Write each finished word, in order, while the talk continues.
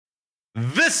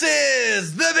This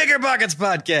is the Bigger Pockets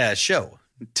Podcast, show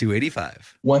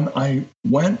 285. When I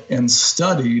went and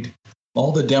studied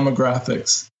all the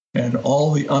demographics and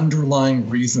all the underlying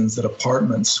reasons that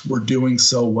apartments were doing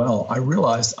so well, I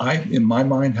realized in my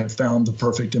mind, had found the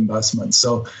perfect investment.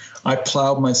 So I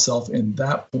plowed myself at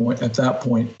that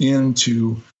point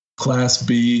into Class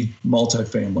B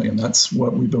multifamily, and that's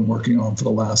what we've been working on for the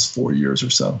last 4 years or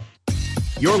so.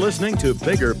 You're listening to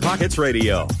Bigger Pockets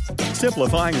Radio,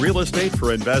 simplifying real estate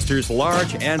for investors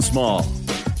large and small.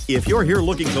 If you're here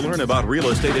looking to learn about real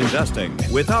estate investing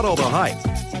without all the hype,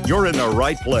 you're in the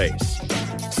right place.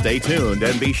 Stay tuned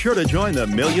and be sure to join the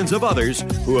millions of others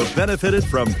who have benefited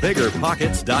from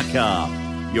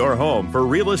BiggerPockets.com, your home for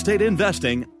real estate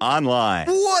investing online.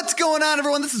 What's going on,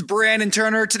 everyone? This is Brandon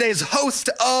Turner, today's host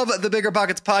of the Bigger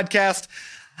Pockets Podcast.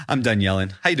 I'm done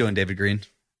yelling. How you doing, David Green?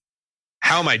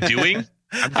 How am I doing?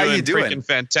 I'm How doing you doing? Freaking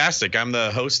fantastic. I'm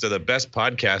the host of the best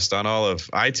podcast on all of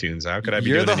iTunes. How could I be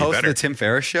You're doing the any host better? of the Tim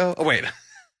Ferriss Show? Oh, wait.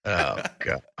 Oh,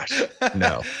 gosh.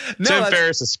 No. No, Tim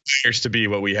Ferriss aspires to be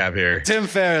what we have here. Tim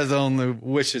Ferriss only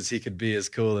wishes he could be as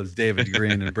cool as David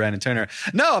Green and Brandon Turner.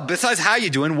 No, besides how you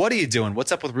doing, what are you doing?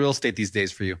 What's up with real estate these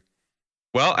days for you?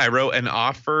 Well, I wrote an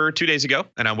offer 2 days ago,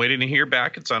 and I'm waiting to hear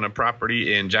back. It's on a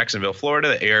property in Jacksonville,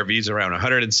 Florida. The ARV is around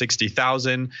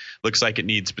 $160,000. Looks like it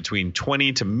needs between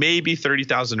 $20,000 to maybe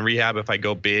 $30,000 rehab if I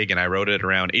go big, and I wrote it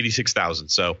around $86,000.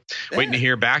 So waiting to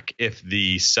hear back if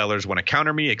the sellers want to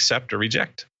counter me, accept, or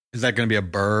reject. Is that going to be a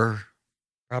Burr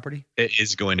property? It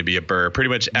is going to be a Burr. Pretty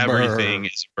much everything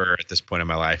is Burr at this point in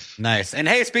my life. Nice. And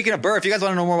hey, speaking of Burr, if you guys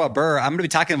want to know more about Burr, I'm going to be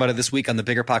talking about it this week on the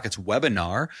Bigger Pockets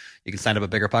webinar. You can sign up at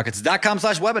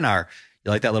biggerpockets.com/webinar.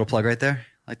 You like that little plug right there?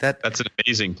 Like that? That's an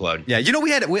amazing plug. Yeah. You know,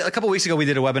 a couple weeks ago, we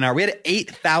did a webinar. We had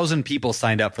 8,000 people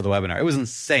signed up for the webinar. It was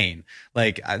insane.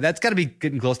 Like, that's got to be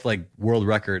getting close to like world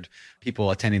record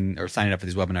people attending or signing up for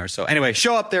these webinars. So anyway,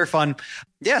 show up. They're fun.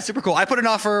 Yeah, super cool. I put an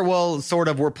offer. Well, sort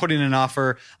of. We're putting an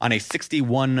offer on a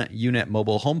 61 unit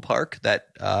mobile home park that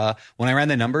when I ran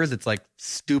the numbers, it's like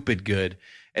stupid good.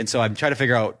 And so I'm trying to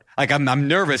figure out, like, I'm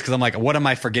nervous because I'm like, what am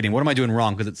I forgetting? What am I doing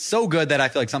wrong? Because it's so good that I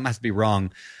feel like something has to be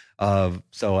wrong.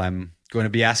 So I'm going to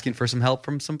be asking for some help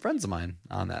from some friends of mine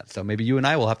on that. So maybe you and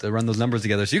I will have to run those numbers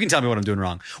together so you can tell me what I'm doing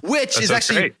wrong, which is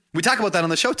actually great. We talk about that on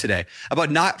the show today, about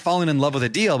not falling in love with a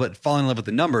deal, but falling in love with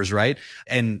the numbers, right?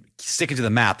 And sticking to the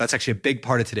math. That's actually a big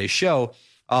part of today's show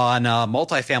on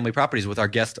multifamily properties with our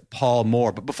guest, Paul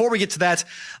Moore. But before we get to that,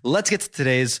 let's get to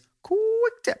today's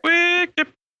quick tip.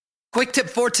 Quick tip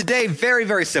for today. Very,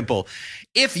 very simple.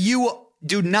 If you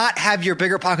do not have your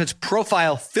Bigger Pockets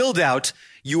profile filled out,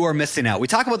 you are missing out. We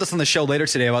talk about this on the show later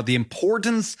today about the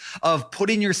importance of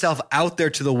putting yourself out there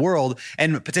to the world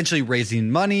and potentially raising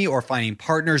money or finding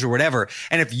partners or whatever.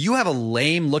 And if you have a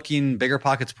lame looking Bigger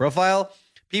Pockets profile,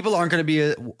 people aren't going to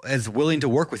be as willing to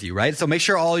work with you, right? So make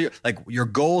sure all your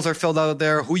goals are filled out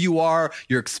there, who you are,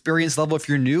 your experience level. If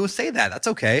you're new, say that. That's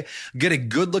okay. Get a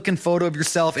good looking photo of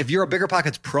yourself. If you're a Bigger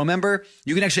Pockets Pro member,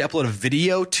 you can actually upload a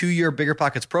video to your Bigger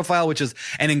Pockets profile, which is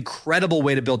an incredible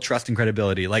way to build trust and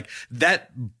credibility. Like that,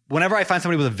 whenever I find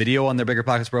somebody with a video on their Bigger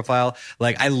Pockets profile,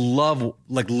 like I love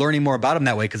like learning more about them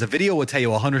that way because a video will tell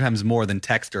you 100 times more than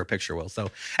text or a picture will. So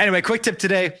anyway, quick tip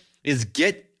today is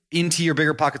get into your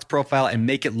Bigger Pockets profile and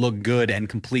make it look good and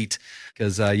complete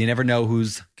because you never know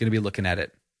who's going to be looking at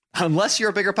it. Unless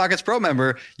you're a Bigger Pockets Pro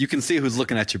member, you can see who's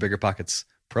looking at your Bigger Pockets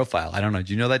profile. I don't know.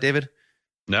 Do you know that, David?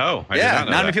 No, I did not know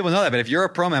not that. many people know that, but if you're a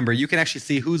pro member, you can actually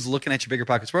see who's looking at your Bigger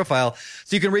Pockets profile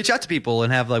so you can reach out to people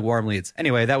and have like warm leads.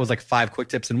 Anyway, that was like 5 quick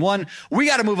tips in one. We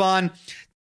got to move on.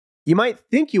 You might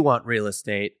think you want real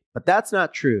estate, but that's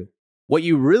not true. What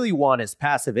you really want is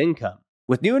passive income.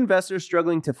 With new investors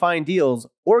struggling to find deals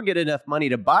or get enough money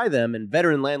to buy them and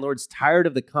veteran landlords tired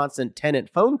of the constant tenant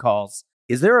phone calls,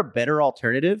 is there a better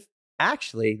alternative?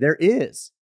 Actually, there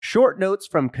is. Short notes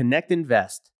from Connect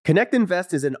Invest. Connect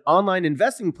Invest is an online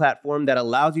investing platform that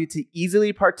allows you to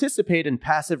easily participate in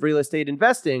passive real estate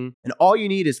investing, and all you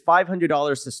need is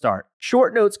 $500 to start.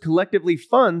 Short Notes collectively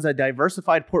funds a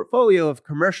diversified portfolio of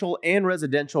commercial and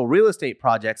residential real estate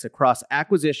projects across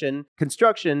acquisition,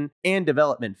 construction, and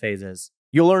development phases.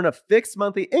 You'll earn a fixed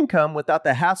monthly income without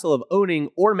the hassle of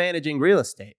owning or managing real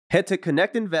estate. Head to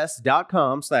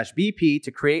connectinvest.com/BP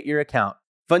to create your account.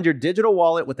 Fund your digital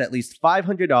wallet with at least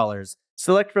 $500.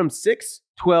 Select from 6,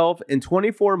 12, and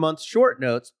 24-month short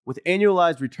notes with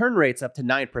annualized return rates up to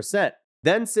 9%.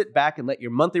 Then sit back and let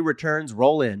your monthly returns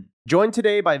roll in. Join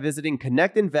today by visiting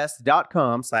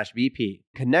connectinvest.com/BP.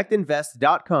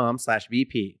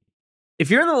 Connectinvest.com/BP. If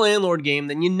you're in the landlord game,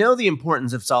 then you know the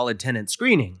importance of solid tenant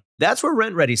screening. That's where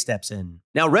RentRedi steps in.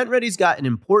 Now, RentRedi's got an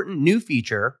important new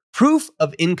feature, proof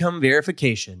of income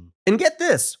verification. And get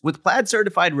this, with Plaid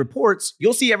certified reports,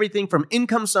 you'll see everything from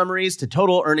income summaries to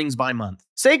total earnings by month.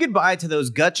 Say goodbye to those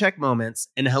gut check moments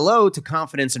and hello to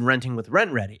confidence in renting with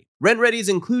RentRedi. RentRedi is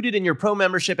included in your pro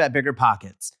membership at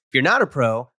BiggerPockets. If you're not a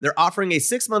pro, they're offering a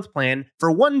 6-month plan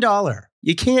for $1.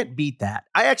 You can't beat that.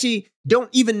 I actually don't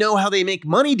even know how they make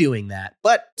money doing that,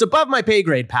 but it's above my pay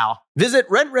grade, pal. Visit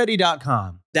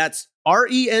rentredi.com. That's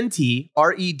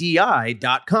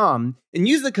RENTREDI.com and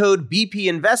use the code BP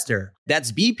Investor.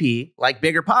 That's BP, like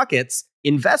BiggerPockets,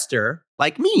 Investor,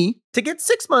 like me, to get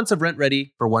 6 months of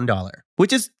RentRedi for $1,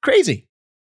 which is crazy.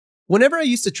 Whenever I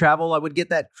used to travel, I would get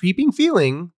that creeping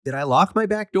feeling that I locked my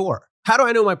back door. How do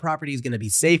I know my property is going to be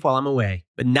safe while I'm away?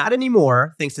 But not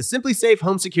anymore, thanks to SimpliSafe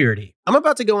Home Security. I'm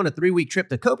about to go on a 3-week trip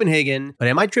to Copenhagen, but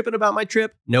am I tripping about my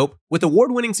trip? Nope. With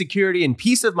award-winning security and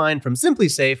peace of mind from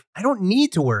SimpliSafe, I don't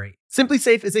need to worry.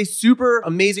 SimpliSafe is a super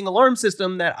amazing alarm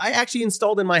system that I actually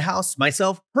installed in my house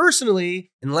myself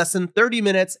personally in less than 30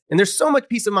 minutes. And there's so much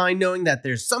peace of mind knowing that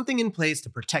there's something in place to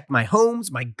protect my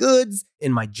homes, my goods,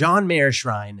 and my John Mayer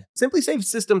shrine. SimpliSafe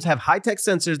systems have high-tech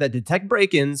sensors that detect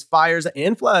break-ins, fires,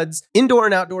 and floods, indoor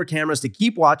and outdoor cameras to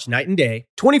keep watch night and day,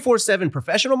 24/7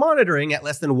 professional monitoring at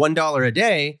less than $1 a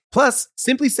day. Plus,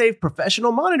 SimpliSafe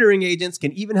professional monitoring agents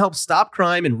can even help stop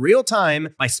crime in real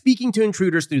time by speaking to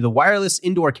intruders through the wireless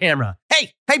indoor camera.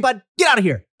 Hey, bud, get out of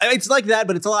here. It's like that,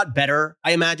 but it's a lot better,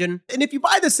 I imagine. And if you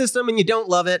buy the system and you don't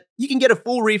love it, you can get a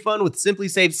full refund with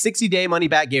SimpliSafe's 60-day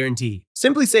money-back guarantee.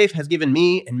 SimpliSafe has given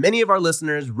me and many of our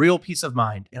listeners real peace of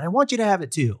mind, and I want you to have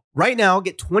it too. Right now,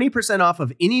 get 20% off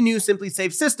of any new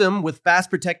SimpliSafe system with Fast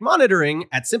Protect monitoring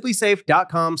at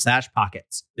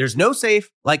simplisafe.com/pockets. There's no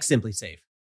safe like SimpliSafe.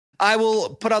 I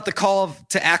will put out the call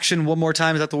to action one more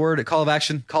time. Is that the word? Call of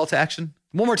action? Call to action?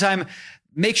 One more time.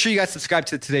 Make sure you guys subscribe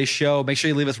to today's show. Make sure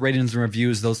you leave us ratings and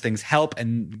reviews. Those things help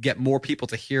and get more people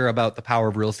to hear about the power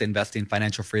of real estate investing,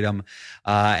 financial freedom,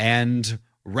 and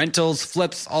rentals,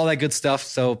 flips, all that good stuff.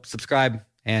 So subscribe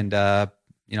and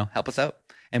help us out.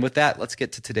 And with that, let's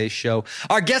get to today's show.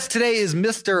 Our guest today is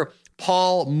Mr.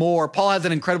 Paul Moore. Paul has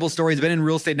an incredible story. He's been in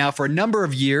real estate now for a number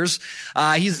of years.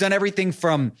 He's done everything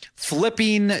from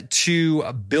flipping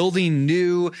to building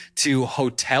new to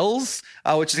hotels,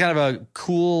 which is kind of a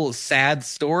cool, sad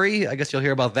story. I guess you'll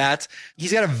hear about that.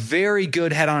 He's got a very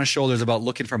good head on his shoulders about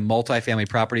looking for multifamily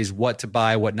properties, what to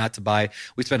buy, what not to buy.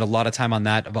 We spend a lot of time on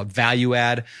that, about value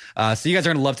add. So you guys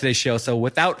are going to love today's show. So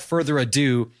without further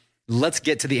ado, let's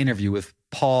get to the interview with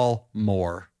Paul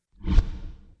Moore.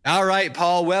 All right,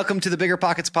 Paul, welcome to the Bigger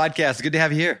Pockets podcast. Good to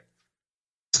have you here.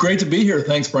 It's great to be here.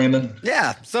 Thanks, Brandon.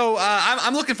 Yeah. So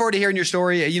I'm looking forward to hearing your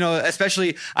story.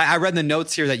 Especially I read in the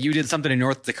notes here that you did something in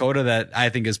North Dakota that I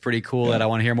think is pretty cool that I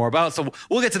want to hear more about. So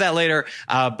we'll get to that later.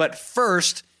 But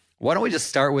first, why don't we just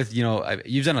start with,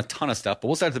 you've done a ton of stuff, but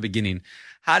we'll start at the beginning.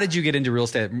 How did you get into real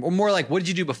estate? Or more like, what did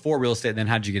you do before real estate? And then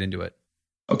how did you get into it?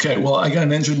 Okay, well, I got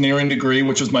an engineering degree,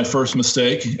 which was my first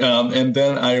mistake. And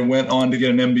then I went on to get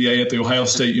an MBA at the Ohio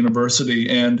State University.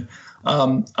 And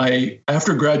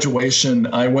after graduation,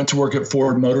 I went to work at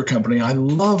Ford Motor Company. I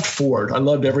loved Ford. I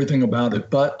loved everything about it,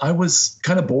 but I was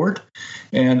kind of bored.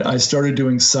 And I started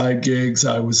doing side gigs.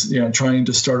 I was trying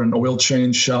to start an oil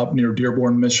change shop near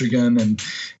Dearborn, Michigan. And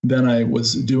then I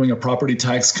was doing a property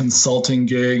tax consulting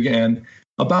gig. And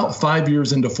about 5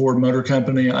 years into Ford Motor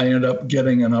Company, I ended up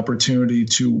getting an opportunity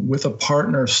to, with a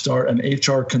partner, start an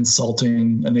HR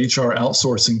consulting, an HR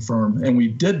outsourcing firm. And we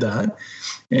did that.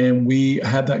 And we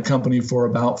had that company for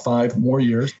about 5 more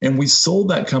years. And we sold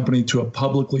that company to a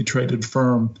publicly traded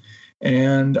firm.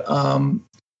 And,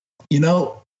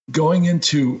 going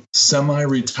into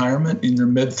semi-retirement in your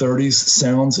mid-30s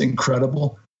sounds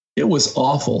incredible. It was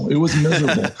awful. It was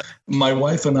miserable. My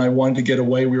wife and I wanted to get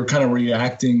away. We were kind of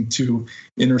reacting to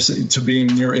being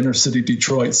near inner city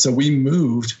Detroit. So we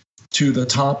moved to the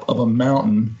top of a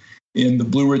mountain in the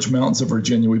Blue Ridge Mountains of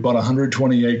Virginia. We bought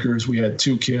 120 acres. We had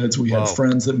 2 kids. We had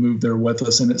friends that moved there with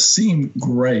us, and it seemed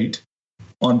great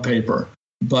on paper.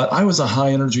 But I was a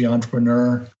high energy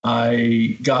entrepreneur.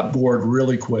 I got bored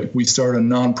really quick. We started a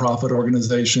nonprofit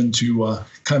organization to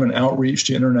kind of an outreach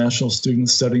to international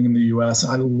students studying in the U.S.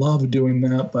 I loved doing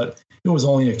that, but it was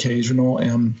only occasional.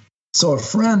 And so a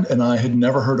friend and I had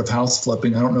never heard of house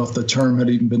flipping. I don't know if the term had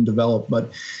even been developed,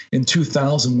 but in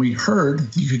 2000, we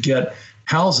heard you could get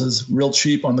houses real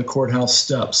cheap on the courthouse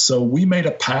steps. So we made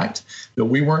a pact that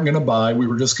we weren't going to buy. We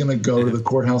were just going to go to the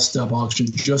courthouse step auction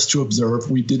just to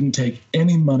observe. We didn't take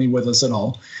any money with us at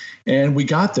all. And we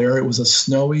got there. It was a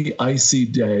snowy, icy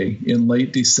day in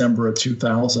late December of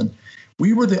 2000.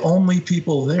 We were the only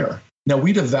people there. Now,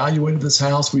 we'd evaluated this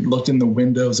house. We'd looked in the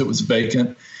windows. It was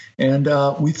vacant. And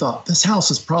we thought this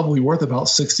house is probably worth about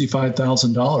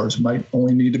 $65,000, might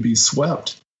only need to be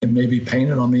swept and maybe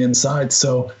painted on the inside.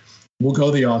 So we'll go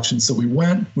to the auction. So we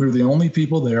went. We were the only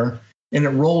people there. And it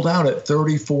rolled out at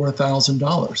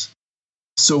 $34,000.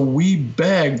 So we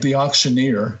begged the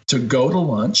auctioneer to go to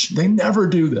lunch. They never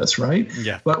do this, right?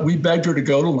 Yeah. But we begged her to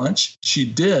go to lunch. She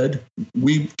did.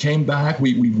 We came back.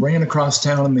 We ran across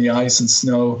town in the ice and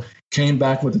snow, came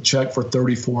back with a check for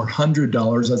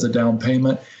 $3,400 as a down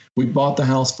payment. We bought the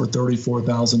house for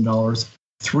 $34,000.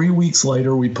 3 weeks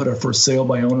later, we put a for sale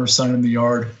by owner sign in the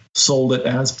yard, sold it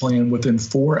as planned within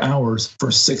 4 hours for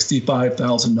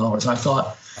 $65,000. I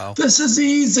thought, wow, this is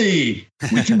easy.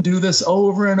 We can do this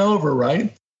over and over,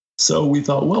 right? So we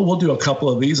thought, well, we'll do a couple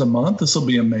of these a month. This will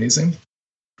be amazing.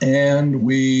 And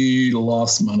we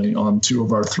lost money on 2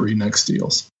 of our 3 next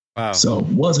deals. Wow. So it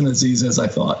wasn't as easy as I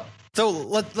thought. So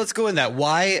let's go in that.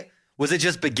 Why was it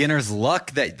just beginner's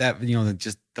luck that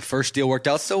just the first deal worked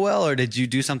out so well, or did you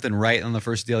do something right on the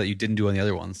first deal that you didn't do on the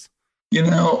other ones?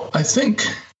 I think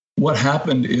what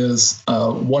happened is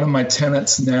one of my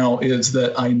tenets now is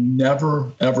that I never,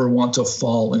 ever want to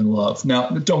fall in love. Now,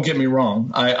 don't get me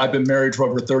wrong. I've been married for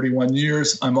over 31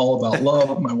 years. I'm all about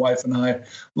love. My wife and I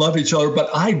love each other, but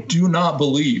I do not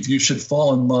believe you should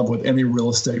fall in love with any real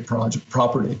estate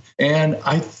property. And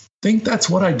I think that's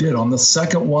what I did on the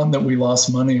second one that we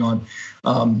lost money on.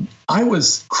 I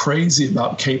was crazy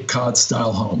about Cape Cod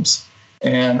style homes,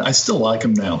 and I still like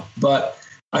them now, but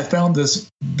I found this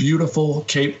beautiful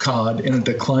Cape Cod in a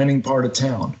declining part of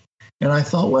town. And I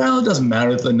thought, well, it doesn't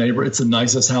matter if it's the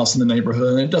nicest house in the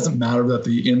neighborhood. And it doesn't matter that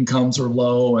the incomes are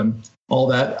low and all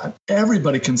that.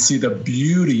 Everybody can see the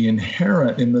beauty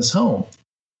inherent in this home.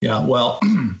 Yeah, well,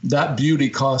 that beauty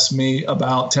cost me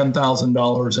about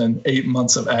 $10,000 and 8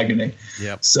 months of agony.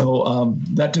 Yep. So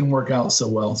that didn't work out so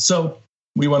well. So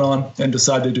we went on and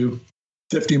decided to do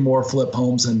 50 more flip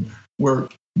homes, and we're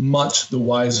much the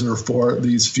wiser for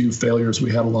these few failures we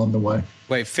had along the way.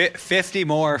 Wait, 50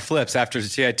 more flips after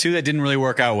you had 2 that didn't really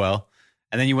work out well,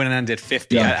 and then you went in and did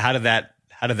 50. Yeah. How did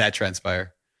that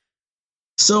transpire?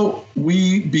 So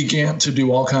we began to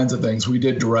do all kinds of things. We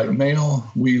did direct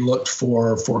mail. We looked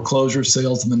for foreclosure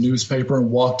sales in the newspaper and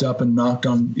walked up and knocked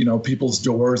on, people's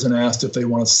doors and asked if they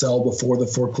want to sell before the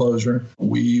foreclosure.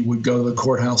 We would go to the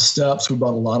courthouse steps. We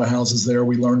bought a lot of houses there.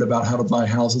 We learned about how to buy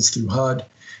houses through HUD.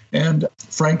 And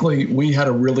frankly, we had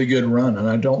a really good run, and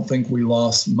I don't think we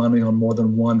lost money on more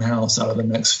than one house out of the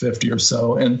next 50 or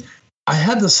so. And I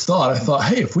had this thought. I thought,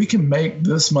 hey, if we can make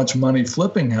this much money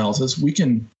flipping houses, we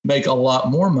can make a lot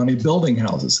more money building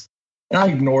houses. And I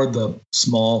ignored the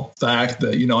small fact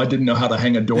that, I didn't know how to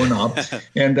hang a doorknob.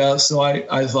 And so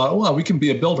I thought, well, we can be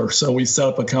a builder. So we set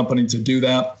up a company to do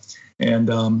that.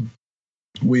 And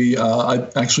I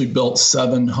actually built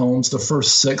 7 homes. The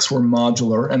first 6 were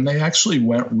modular, and they actually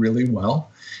went really well.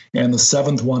 And the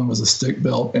 7th one was a stick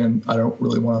built, and I don't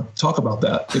really want to talk about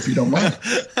that if you don't mind.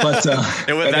 But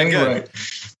it went that good.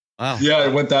 Wow. Yeah,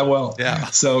 it went that well. Yeah.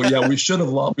 So yeah, we should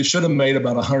have made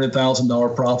about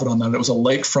 $100,000 profit on that. It was a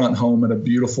lakefront home at a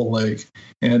beautiful lake,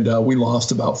 and we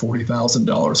lost about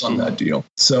 $40,000 on that deal.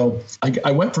 So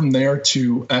I went from there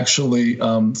to actually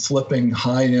flipping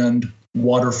high-end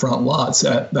waterfront lots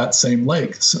at that same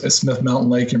lake, Smith Mountain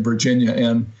Lake in Virginia.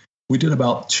 And we did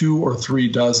about 2 or 3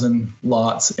 dozen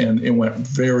lots, and it went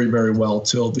very, very well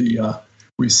till the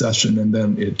recession. And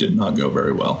then it did not go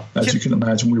very well. As you can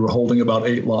imagine, we were holding about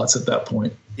 8 lots at that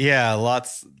point. Yeah,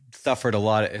 lots suffered a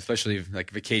lot, especially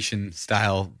like vacation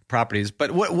style properties.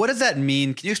 But what does that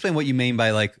mean? Can you explain what you mean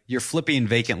by like you're flipping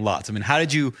vacant lots? I mean, how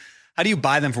do you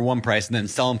buy them for one price and then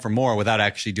sell them for more without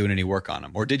actually doing any work on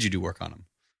them? Or did you do work on them?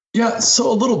 Yeah, so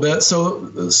a little bit.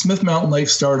 So Smith Mountain Lake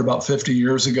started about 50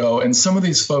 years ago, and some of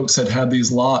these folks had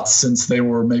these lots since they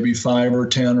were maybe $5 or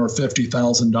 $10 or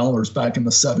 $50,000 back in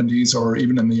the 70s or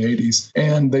even in the 80s,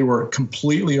 and they were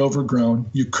completely overgrown.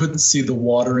 You couldn't see the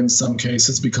water in some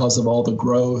cases because of all the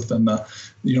growth and the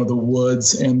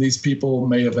woods, and these people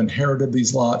may have inherited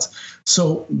these lots.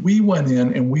 So we went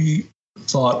in and we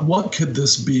thought, what could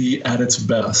this be at its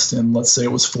best? And let's say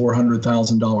it was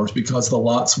 $400,000 because the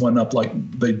lots went up like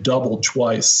they doubled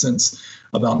twice since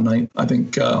about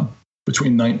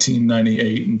between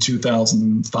 1998 and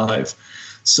 2005.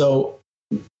 So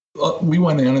we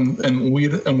went in and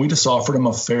we just offered them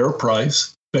a fair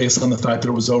price based on the fact that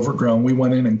it was overgrown. We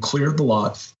went in and cleared the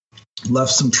lot,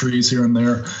 left some trees here and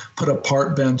there, put a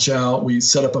park bench out. We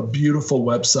set up a beautiful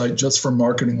website just for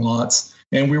marketing lots.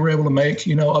 And we were able to make,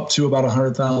 up to about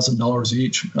 $100,000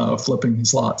 each flipping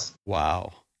these lots.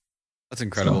 Wow. That's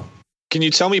incredible. Can you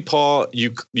tell me, Paul,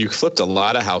 you flipped a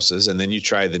lot of houses and then you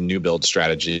tried the new build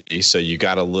strategy. So you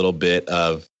got a little bit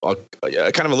of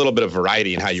kind of a little bit of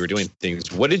variety in how you were doing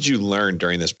things. What did you learn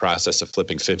during this process of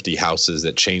flipping 50 houses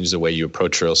that changed the way you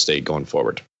approach real estate going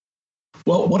forward?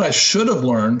 Well, what I should have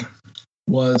learned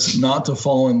was not to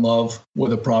fall in love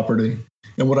with a property.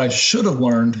 And what I should have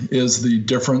learned is the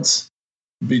difference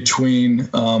between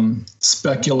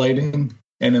speculating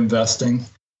and investing.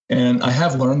 And I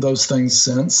have learned those things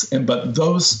since. But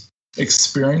those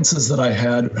experiences that I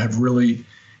had have really,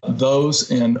 those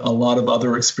and a lot of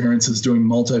other experiences doing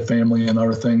multifamily and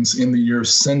other things in the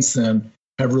years since then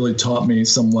have really taught me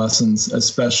some lessons,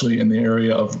 especially in the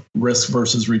area of risk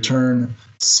versus return,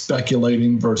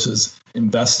 speculating versus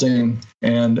investing,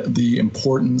 and the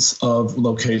importance of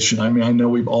location. I mean, I know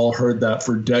we've all heard that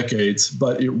for decades,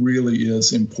 but it really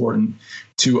is important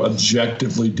to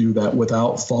objectively do that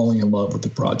without falling in love with the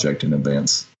project in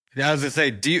advance. I was going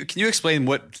to say, can you explain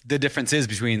what the difference is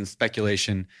between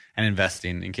speculation and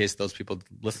investing in case those people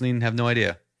listening have no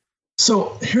idea?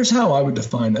 So here's how I would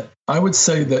define it. I would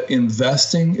say that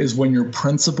investing is when your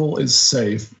principal is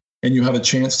safe and you have a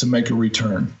chance to make a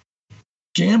return.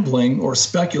 Gambling or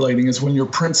speculating is when your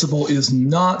principal is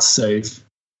not safe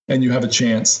and you have a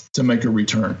chance to make a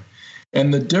return.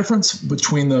 And the difference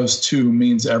between those two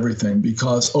means everything,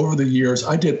 because over the years,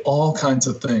 I did all kinds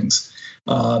of things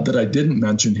that I didn't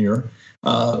mention here,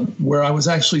 where I was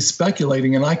actually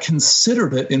speculating and I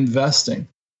considered it investing.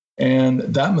 And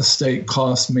that mistake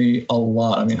cost me a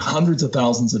lot. I mean, hundreds of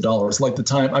thousands of dollars. Like the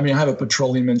time, I mean, I have a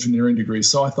petroleum engineering degree.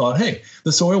 So I thought, hey,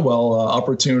 this oil well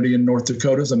opportunity in North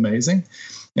Dakota is amazing.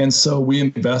 And so we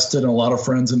invested, and a lot of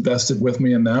friends invested with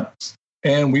me in that.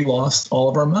 And we lost all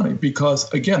of our money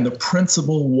because, again, the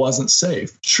principal wasn't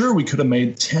safe. Sure, we could have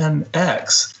made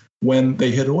 10x when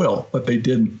they hit oil, but they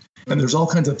didn't. And there's all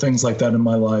kinds of things like that in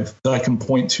my life that I can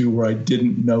point to where I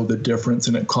didn't know the difference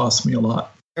and it cost me a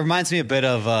lot. It reminds me a bit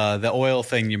of the oil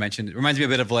thing you mentioned. It reminds me a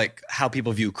bit of like how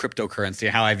people view cryptocurrency,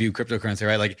 how I view cryptocurrency,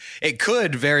 right? Like it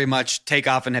could very much take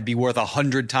off and be worth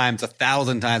 100 times,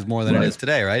 1,000 times more than it is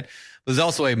today, right? There's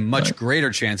also a much greater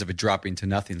chance of it dropping to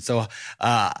nothing. So,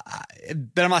 but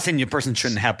I'm not saying a person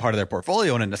shouldn't have part of their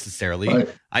portfolio in it necessarily. Right.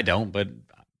 I don't, but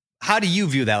how do you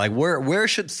view that? Like where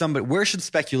should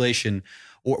speculation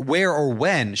or where or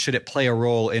when should it play a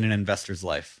role in an investor's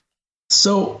life?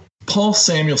 So Paul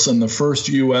Samuelson, the first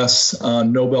U.S.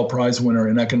 Nobel Prize winner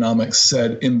in economics,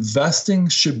 said investing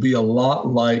should be a lot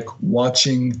like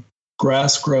watching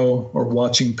grass grow or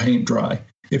watching paint dry.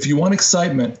 If you want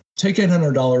excitement, take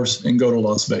 $800 and go to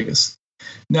Las Vegas.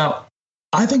 Now,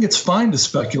 I think it's fine to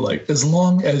speculate as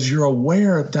long as you're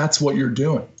aware that's what you're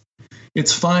doing.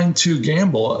 It's fine to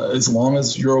gamble as long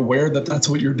as you're aware that that's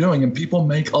what you're doing. And people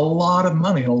make a lot of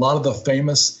money. And a lot of the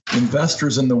famous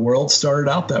investors in the world started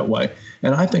out that way.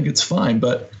 And I think it's fine.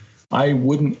 But I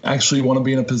wouldn't actually want to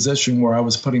be in a position where I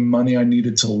was putting money I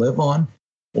needed to live on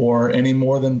or any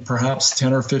more than perhaps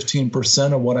 10 or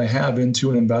 15% of what I have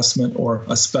into an investment or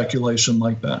a speculation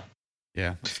like that.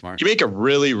 Yeah, that's smart. You make a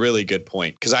really, really good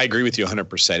point because I agree with you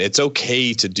 100%. It's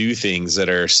okay to do things that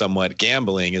are somewhat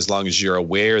gambling as long as you're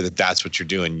aware that that's what you're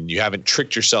doing. You haven't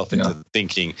tricked yourself into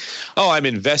thinking, oh, I'm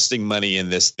investing money in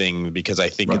this thing because I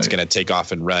think it's going to take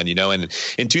off and run, And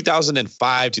in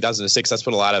 2005, 2006, that's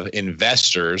what a lot of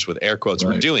investors with air quotes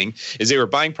were doing is they were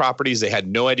buying properties. They had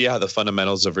no idea how the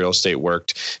fundamentals of real estate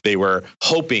worked. They were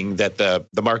hoping that the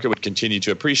market would continue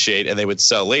to appreciate and they would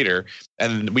sell later.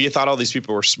 And we thought all these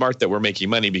people were smart that were making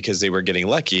money because they were getting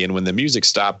lucky. And when the music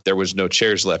stopped, there was no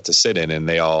chairs left to sit in and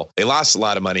they lost a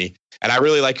lot of money. And I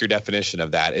really like your definition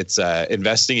of that. It's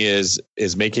investing is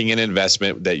making an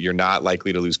investment that you're not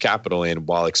likely to lose capital in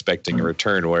while expecting a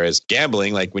return. Whereas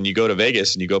gambling, like when you go to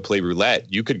Vegas and you go play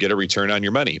roulette, you could get a return on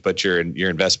your money, but your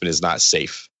investment is not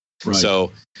safe. Right.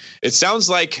 So it sounds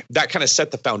like that kind of set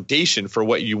the foundation for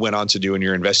what you went on to do in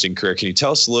your investing career. Can you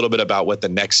tell us a little bit about what the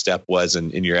next step was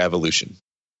in your evolution?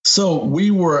 So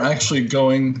we were actually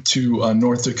going to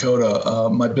North Dakota.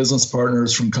 My business partner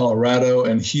is from Colorado,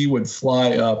 and he would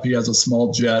fly up. He has a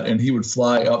small jet, and he would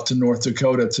fly up to North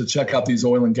Dakota to check out these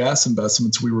oil and gas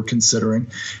investments we were considering.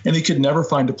 And he could never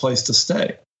find a place to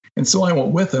stay. And so I went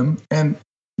with him, and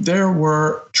there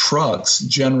were trucks,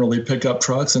 generally pickup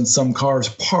trucks, and some cars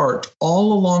parked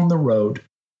all along the road,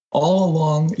 all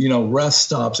along, rest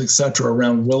stops, et cetera,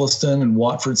 around Williston and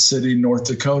Watford City, North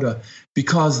Dakota,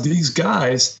 because these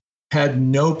guys had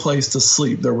no place to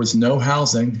sleep. There was no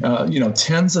housing.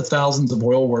 Tens of thousands of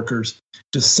oil workers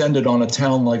descended on a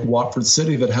town like Watford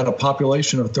City that had a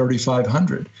population of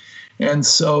 3,500. And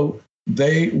so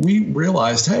we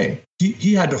realized, hey,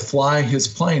 he had to fly his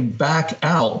plane back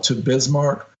out to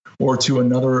Bismarck or to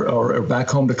another, or back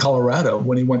home to Colorado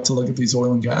when he went to look at these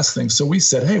oil and gas things. So we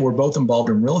said, hey, we're both involved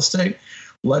in real estate.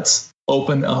 Let's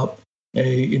open up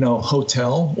a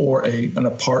hotel or an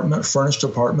apartment, furnished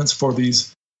apartments for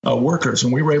these workers.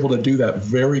 And we were able to do that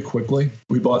very quickly.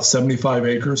 We bought 75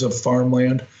 acres of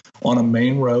farmland on a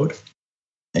main road.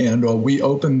 And we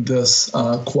opened this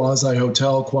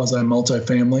quasi-hotel,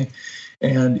 quasi-multifamily.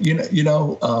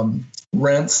 And,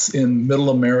 rents in middle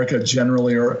America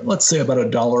generally are, let's say, about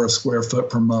 $1 a square foot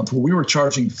per month. Well, we were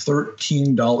charging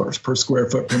 $13 per square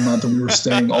foot per month, and we were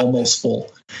staying almost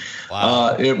full.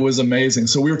 Wow. It was amazing.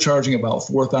 So we were charging about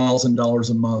 $4,000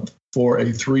 a month for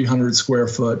a 300 square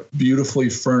foot, beautifully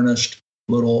furnished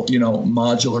little,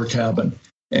 modular cabin.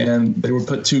 And they would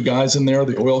put 2 guys in there.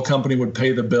 The oil company would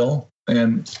pay the bill.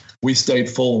 And we stayed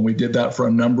full, and we did that for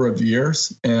a number of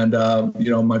years. And,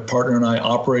 my partner and I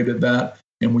operated that,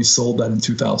 and we sold that in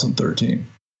 2013.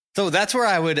 So that's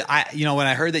where when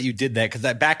I heard that you did that,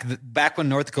 because back when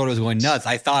North Dakota was going nuts,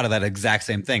 I thought of that exact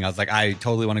same thing. I was like, I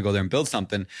totally want to go there and build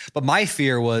something. But my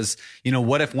fear was,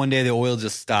 what if one day the oil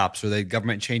just stops, or the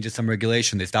government changes some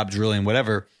regulation, they stop drilling,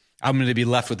 whatever. I'm going to be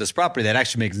left with this property that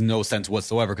actually makes no sense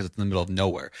whatsoever because it's in the middle of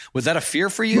nowhere. Was that a fear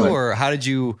for you, right? Or how did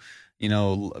you,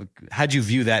 how'd you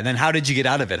view that? And then how did you get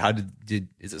out of it?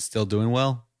 Is it still doing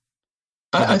well?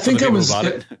 I think it was.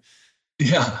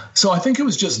 Yeah. So I think it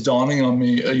was just dawning on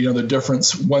me, the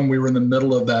difference when we were in the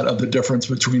middle of the difference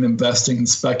between investing and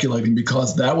speculating,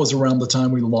 because that was around the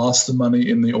time we lost the money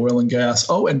in the oil and gas.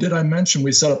 Oh, and did I mention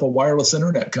we set up a wireless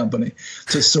internet company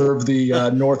to serve the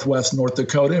Northwest North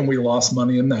Dakota, and we lost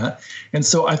money in that. And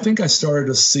so I think I started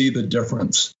to see the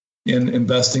difference in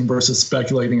investing versus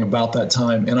speculating about that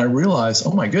time. And I realized,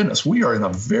 oh my goodness, we are in a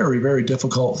very, very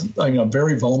difficult,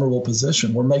 very vulnerable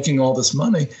position. We're making all this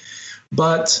money.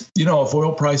 But, if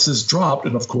oil prices dropped,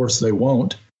 and of course they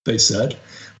won't, they said,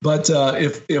 but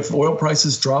if oil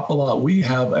prices drop a lot, we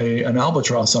have an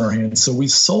albatross on our hands. So we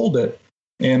sold it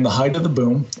in the height of the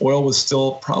boom. Oil was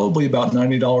still probably about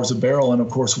 $90 a barrel. And of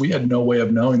course, we had no way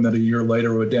of knowing that a year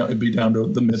later it'd be down to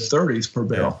the mid 30s per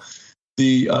barrel. Yeah.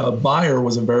 The buyer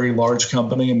was a very large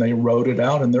company, and they rode it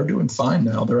out, and they're doing fine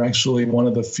now. They're actually one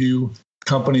of the few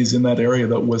companies in that area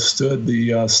that withstood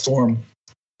the storm.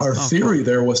 Our theory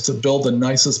there was to build the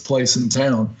nicest place in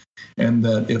town, and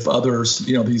that if others,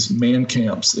 these man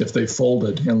camps, if they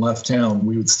folded and left town,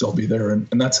 we would still be there. And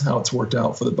that's how it's worked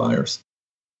out for the buyers.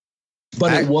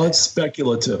 But it was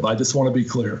speculative. I just want to be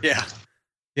clear. Yeah.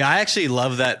 Yeah. I actually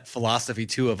love that philosophy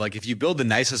too, of like, if you build the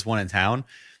nicest one in town,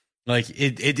 like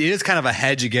it is kind of a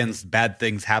hedge against bad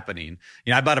things happening.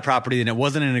 I bought a property and it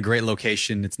wasn't in a great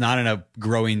location. It's not in a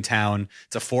growing town.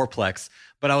 It's a fourplex.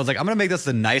 But I was like, I'm going to make this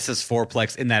the nicest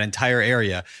fourplex in that entire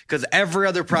area, because every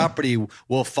other property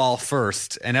will fall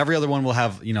first and every other one will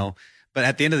have, but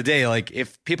at the end of the day, like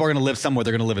if people are going to live somewhere,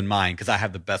 they're going to live in mine because I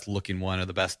have the best looking one, or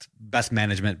the best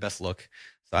management, best look.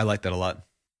 So I like that a lot.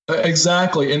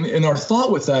 Exactly. And our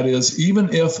thought with that is,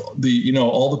 even if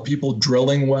all the people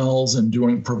drilling wells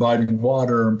and providing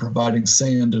water and providing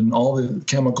sand and all the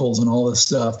chemicals and all this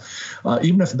stuff,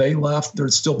 even if they left,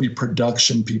 there'd still be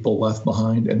production people left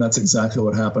behind. And that's exactly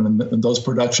what happened. And those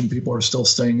production people are still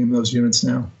staying in those units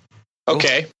now.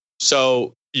 Okay.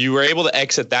 So you were able to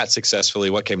exit that successfully.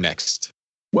 What came next?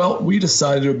 Well, we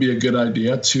decided it would be a good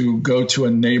idea to go to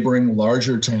a neighboring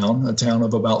larger town, a town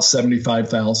of about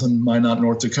 75,000, Minot,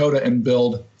 North Dakota, and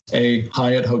build a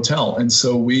Hyatt hotel. And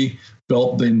so we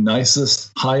built the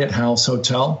nicest Hyatt House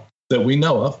hotel that we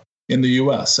know of in the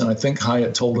U.S. And I think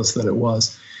Hyatt told us that it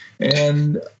was.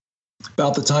 And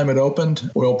about the time it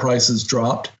opened, oil prices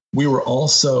dropped. We were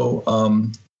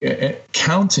also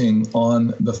counting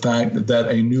on the fact that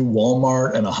a new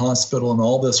Walmart and a hospital and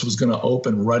all this was going to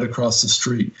open right across the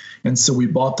street. And so we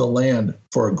bought the land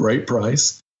for a great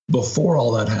price before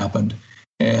all that happened.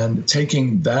 And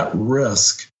taking that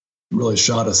risk really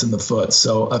shot us in the foot.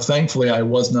 So thankfully, I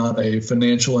was not a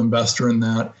financial investor in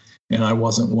that. And I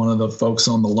wasn't one of the folks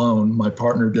on the loan. My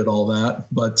partner did all that.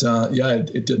 But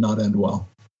it did not end well.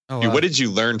 Oh, wow. What did you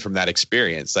learn from that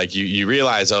experience? Like you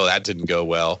realize, that didn't go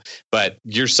well, but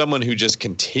you're someone who just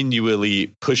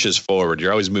continually pushes forward.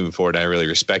 You're always moving forward. I really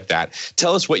respect that.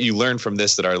 Tell us what you learned from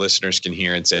this that our listeners can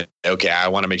hear and say, okay, I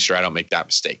want to make sure I don't make that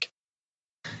mistake.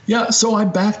 Yeah. So I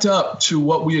backed up to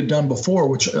what we had done before,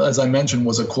 which, as I mentioned,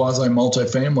 was a quasi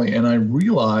multifamily. And I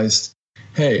realized,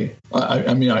 hey,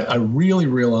 I really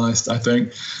realized, I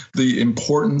think, the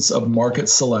importance of market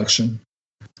selection.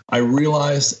 I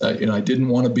realized, I didn't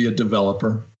want to be a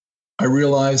developer. I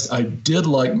realized I did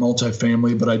like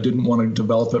multifamily, but I didn't want to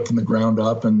develop it from the ground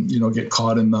up and, get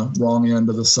caught in the wrong end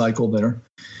of the cycle there.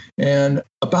 And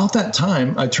about that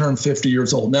time, I turned 50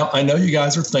 years old. Now, I know you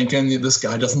guys are thinking this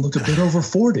guy doesn't look a bit over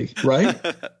 40, right?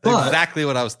 But exactly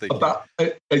what I was thinking.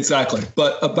 Exactly.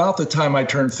 But about the time I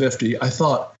turned 50, I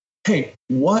thought, hey,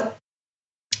 what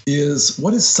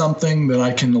is something that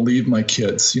I can leave my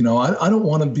kids? You know, I don't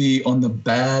want to be on the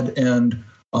bad end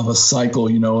of a cycle.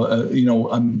 We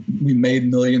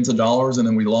made millions of dollars and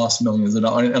then we lost millions of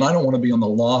dollars. And I don't want to be on the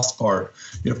lost part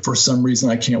if for some reason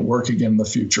I can't work again in the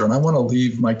future. And I want to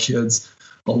leave my kids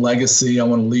a legacy. I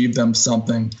want to leave them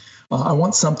something. I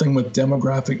want something with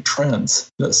demographic trends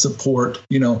that support,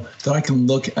 that I can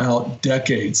look out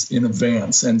decades in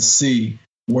advance and see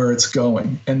where it's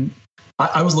going. And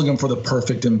I was looking for the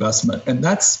perfect investment. And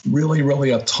that's really,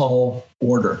 really a tall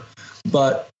order.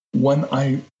 But when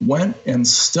I went and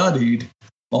studied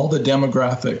all the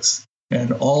demographics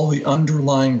and all the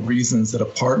underlying reasons that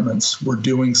apartments were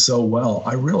doing so well,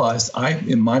 I realized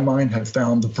in my mind, had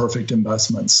found the perfect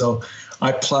investment. So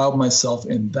I plowed myself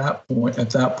at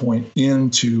that point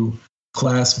into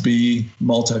Class B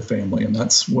multifamily. And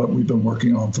that's what we've been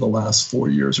working on for the last 4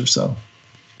 years or so.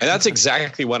 And that's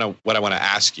exactly what I want to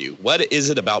ask you. What is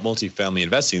it about multifamily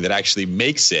investing that actually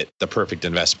makes it the perfect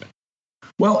investment?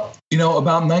 Well,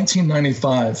 about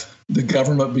 1995, the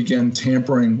government began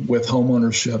tampering with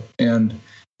homeownership. And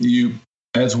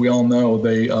as we all know,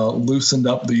 they loosened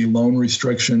up the loan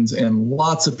restrictions, and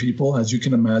lots of people, as you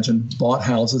can imagine, bought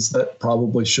houses that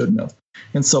probably shouldn't have.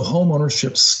 And so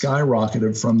homeownership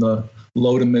skyrocketed from the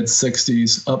low to mid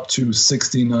 60s up to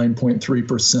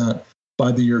 69.3%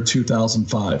 by the year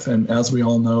 2005. And as we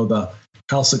all know, the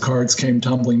house of cards came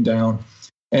tumbling down.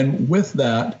 And with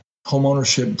that,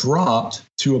 homeownership dropped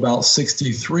to about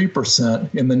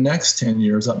 63% in the next 10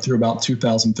 years, up through about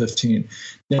 2015.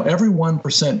 Now, every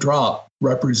 1% drop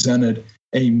represented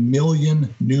 1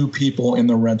 million new people in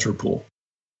the renter pool.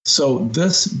 So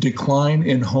this decline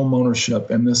in homeownership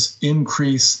and this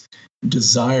increased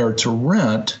desire to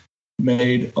rent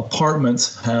made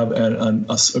apartments have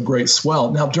a great swell.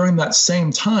 Now, during that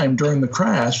same time, during the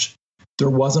crash, there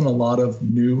were not a lot of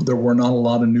new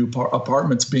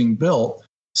apartments being built.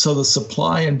 So the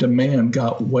supply and demand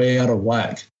got way out of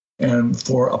whack. And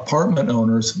for apartment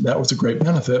owners, that was a great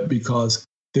benefit because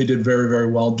they did very,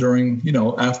 very well during,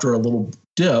 after a little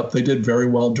dip, they did very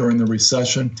well during the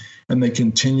recession, and they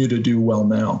continue to do well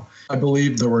now. I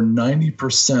believe there were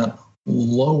 90%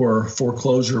 lower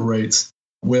foreclosure rates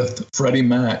with Freddie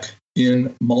Mac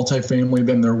in multifamily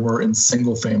than there were in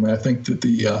single family. I think that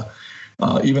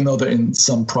even though in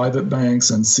some private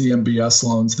banks and CMBS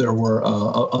loans, there were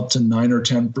up to 9 or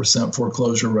 10%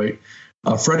 foreclosure rate,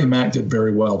 Freddie Mac did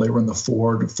very well. They were in the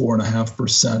 4 to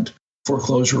 4.5%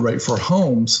 foreclosure rate for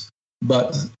homes,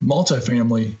 but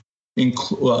multifamily,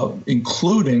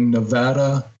 including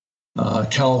Nevada,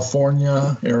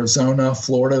 California, Arizona,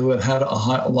 Florida, that had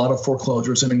a lot of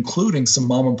foreclosures, and including some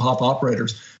mom and pop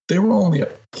operators, they were only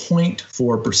at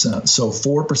 0.4%. So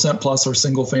 4% plus are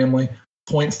single family,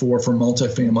 0.4 for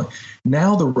multifamily.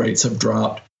 Now the rates have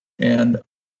dropped, and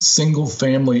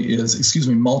multifamily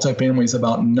is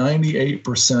about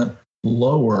 98%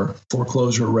 lower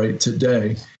foreclosure rate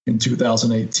today in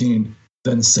 2018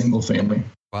 than single family.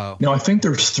 Wow. Now, I think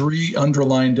there's 3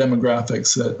 underlying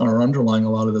demographics that are underlying a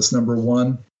lot of this. Number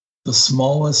one, the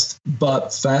smallest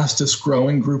but fastest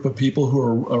growing group of people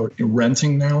who are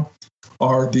renting now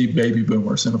are the baby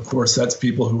boomers. And of course, that's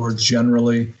people who are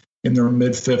generally in their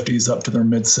mid 50s up to their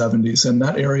mid 70s. And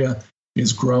that area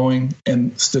is growing.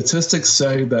 And statistics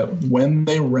say that when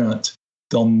they rent,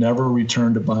 they'll never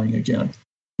return to buying again.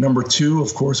 Number 2,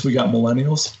 of course, we got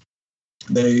millennials.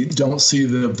 They don't see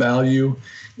the value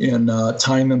in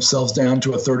tying themselves down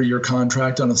to a 30-year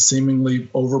contract on a seemingly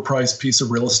overpriced piece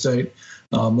of real estate.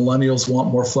 Millennials want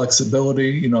more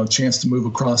flexibility, a chance to move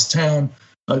across town,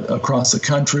 across the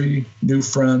country, new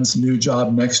friends, new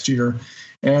job next year.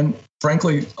 And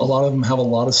frankly, a lot of them have a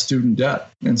lot of student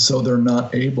debt, and so they're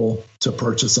not able to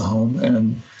purchase a home.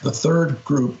 And the third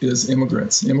group is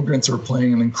immigrants. Immigrants are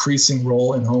playing an increasing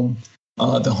role in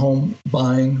the home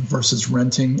buying versus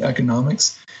renting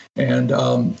economics. And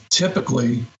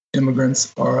typically,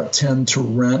 immigrants tend to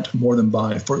rent more than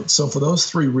buy. So for those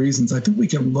 3 reasons, I think we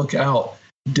can look out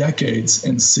decades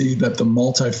and see that the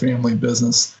multifamily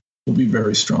business will be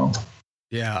very strong.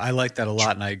 Yeah, I like that a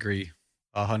lot, and I agree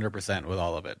 100% with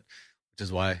all of it, which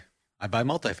is why I buy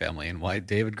multifamily and why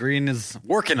David Green is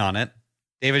working on it.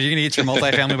 David, you're going to get your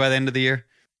multifamily by the end of the year?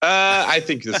 I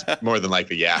think it's more than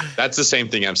likely. Yeah, that's the same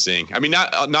thing I'm seeing. I mean,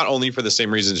 not only for the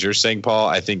same reasons you're saying, Paul.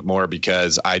 I think more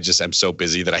because I just am so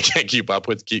busy that I can't keep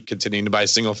continuing to buy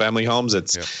single family homes.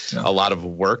 It's a lot of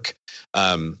work.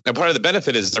 And part of the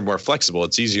benefit is they're more flexible.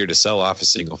 It's easier to sell off a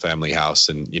single family house.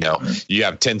 And, you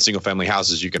have 10 single family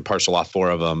houses, you can parcel off 4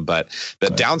 of them. But the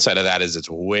downside of that is it's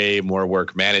way more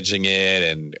work managing it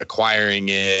and acquiring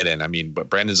it. And I mean, but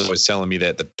Brandon's always telling me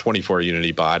that the 24 unit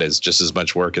he bought is just as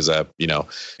much work as a,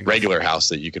 regular house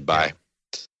that you could buy.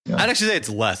 Yeah. I'd actually say it's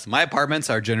less. My apartments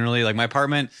are generally like my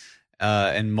apartment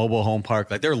and mobile home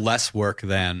park. Like they're less work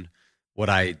than what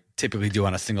I typically do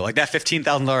on a single, like that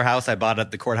 $15,000 house I bought at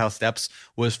the courthouse steps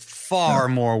was far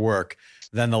more work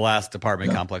than the last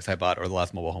apartment complex I bought or the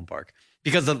last mobile home park,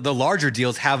 because the larger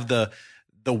deals have the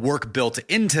work built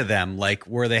into them, like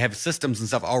where they have systems and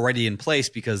stuff already in place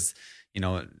because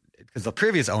the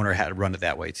previous owner had run it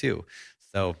that way too.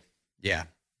 So yeah,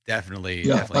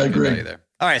 definitely I agree value there.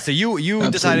 All right. So you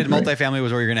decided multifamily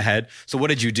was where you're going to head. So what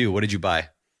did you do? What did you buy?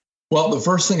 Well, the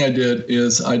first thing I did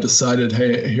is I decided,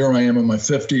 hey, here I am in my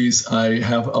 50s. I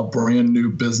have a brand new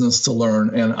business to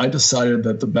learn. And I decided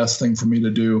that the best thing for me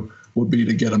to do would be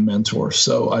to get a mentor.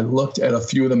 So I looked at a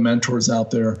few of the mentors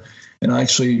out there, and I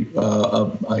actually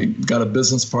I got a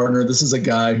business partner. This is a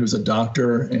guy who's a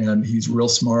doctor, and he's real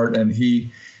smart, and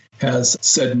he has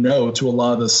said no to a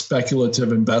lot of the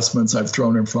speculative investments I've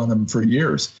thrown in front of him for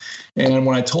years. And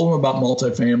when I told him about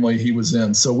multifamily, he was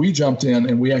in. So we jumped in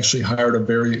and we actually hired a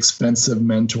very expensive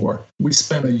mentor. We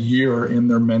spent a year in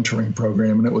their mentoring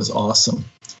program, and it was awesome.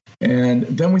 And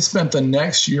then we spent the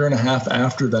next year and a half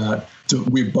after that.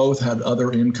 We both had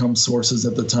other income sources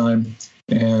at the time,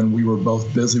 and we were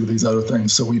both busy with these other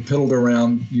things. So we piddled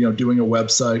around, doing a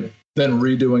website, then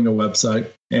redoing a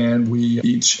website. And we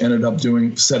each ended up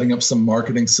setting up some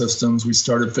marketing systems. We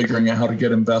started figuring out how to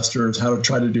get investors, how to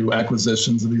try to do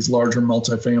acquisitions of these larger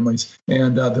multifamilies.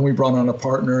 And then we brought on a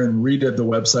partner and redid the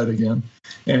website again.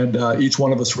 And each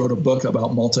one of us wrote a book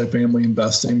about multifamily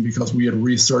investing because we had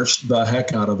researched the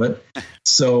heck out of it.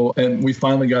 So, and we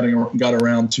finally got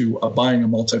around to buying a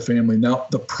multifamily. Now,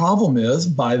 the problem is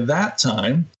by that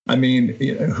time, I mean,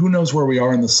 who knows where we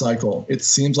are in the cycle? It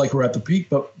seems like we're at the peak,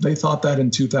 but they thought that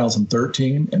in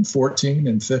 2013 and 14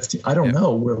 and 15. I don't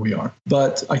know where we are,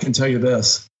 but I can tell you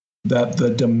this, that the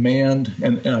demand,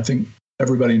 and I think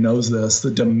everybody knows this,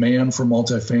 the demand for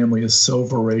multifamily is so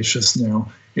voracious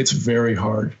now, it's very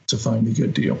hard to find a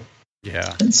good deal.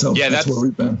 Yeah. And so that's where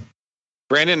we've been.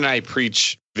 Brandon and I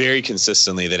preach very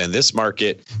consistently that in this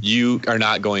market, you are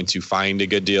not going to find a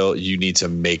good deal. You need to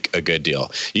make a good deal.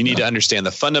 You need to understand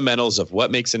the fundamentals of what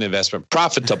makes an investment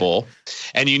profitable.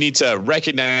 And you need to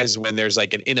recognize when there's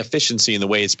like an inefficiency in the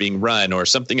way it's being run or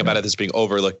something about it that's being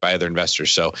overlooked by other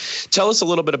investors. So tell us a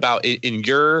little bit about in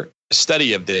your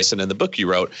study of this and in the book you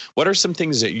wrote, what are some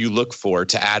things that you look for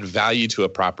to add value to a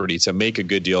property to make a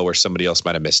good deal where somebody else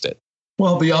might have missed it?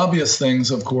 Well, the obvious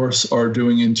things, of course, are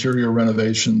doing interior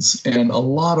renovations. And a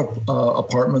lot of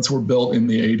apartments were built in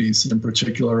the 80s in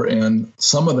particular, and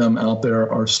some of them out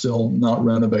there are still not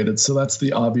renovated. So that's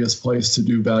the obvious place to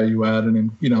do value add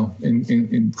and,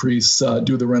 increase,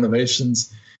 do the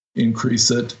renovations,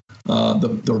 increase it,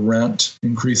 the rent,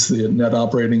 increase the net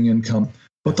operating income.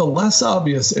 But the less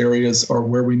obvious areas are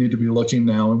where we need to be looking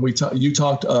now. And you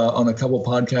talked on a couple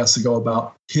podcasts ago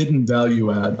about hidden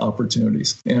value add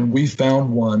opportunities. And we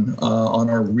found one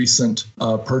on our recent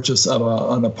purchase of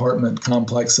an apartment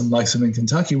complex in Lexington,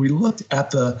 Kentucky. We looked at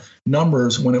the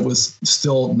numbers when it was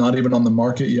still not even on the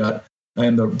market yet.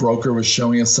 And the broker was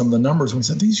showing us some of the numbers. And we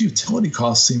said, these utility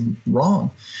costs seem wrong.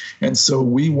 And so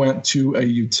we went to a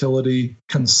utility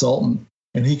consultant,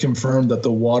 and he confirmed that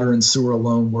the water and sewer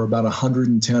alone were about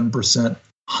 110%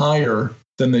 higher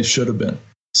than they should have been.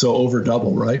 So over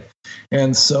double, right?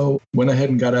 And so went ahead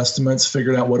and got estimates,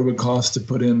 figured out what it would cost to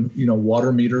put in,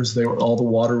 water meters. All the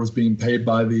water was being paid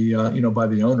by the, by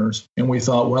the owners. And we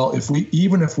thought, well,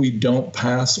 even if we don't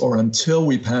pass or until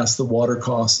we pass the water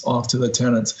costs off to the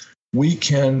tenants, we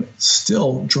can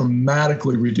still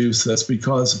dramatically reduce this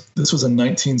because this was a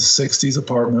 1960s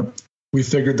apartment. We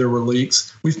figured there were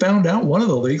leaks. We found out one of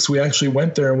the leaks. We actually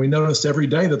went there and we noticed every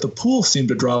day that the pool seemed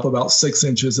to drop about 6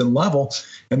 inches in level.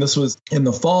 And this was in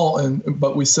the fall.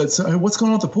 But we said, so, hey, what's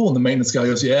going on with the pool? And the maintenance guy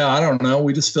goes, yeah, I don't know.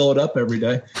 We just fill it up every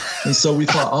day. And so we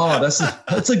thought,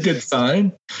 that's a good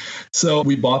sign. So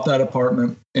we bought that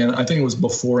apartment, and I think it was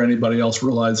before anybody else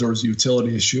realized there was a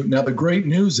utility issue. Now, the great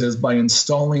news is by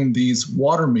installing these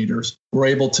water meters, we're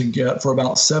able to get, for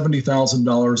about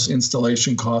 $70,000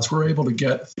 installation costs, we're able to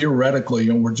get theoretically,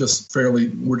 and we're just fairly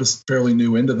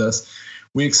new into this,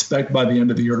 we expect by the end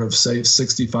of the year to have saved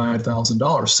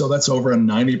 $65,000. So that's over a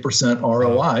 90%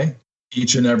 ROI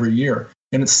each and every year.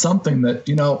 And it's something that,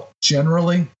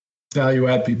 generally value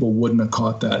add people wouldn't have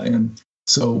caught that. And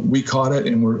so we caught it,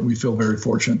 and we feel very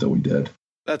fortunate that we did.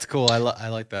 That's cool. I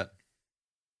like that.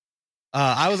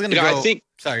 I was going to go. I think.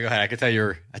 Sorry, go ahead. I could tell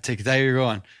you're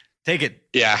going. Take it.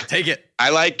 Yeah. Take it.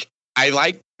 I like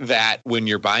that when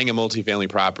you're buying a multifamily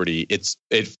property,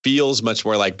 it feels much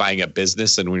more like buying a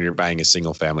business than when you're buying a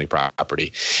single family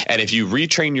property. And if you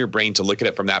retrain your brain to look at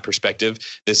it from that perspective,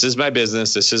 this is my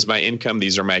business, this is my income,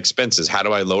 these are my expenses. How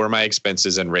do I lower my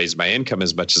expenses and raise my income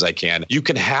as much as I can? You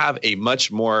can have a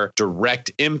much more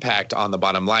direct impact on the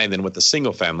bottom line than with a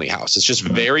single family house. It's just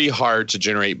very hard to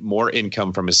generate more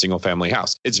income from a single family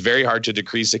house. It's very hard to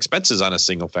decrease expenses on a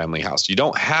single family house. You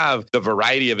don't have the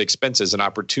variety of expenses and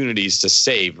opportunities to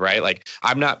save, right? Like,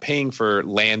 I'm not paying for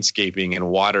landscaping and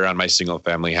water on my single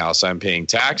family house. I'm paying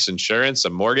tax, insurance, a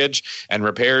mortgage, and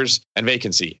repairs and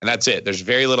vacancy. And that's it. There's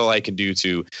very little I can do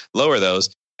to lower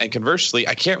those. And conversely,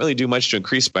 I can't really do much to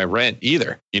increase my rent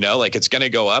either. It's going to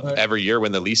go up every year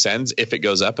when the lease ends, if it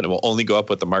goes up, and it will only go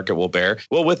up what the market will bear.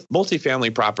 Well, with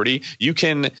multifamily property, you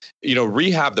can,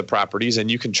 rehab the properties and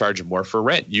you can charge more for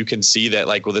rent. You can see that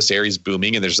this area is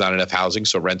booming and there's not enough housing,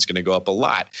 so rent's going to go up a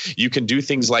lot. You can do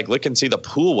things like look and see the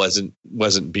pool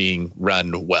wasn't being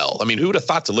run well. I mean, who would have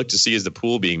thought to look to see is the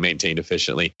pool being maintained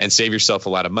efficiently and save yourself a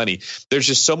lot of money? There's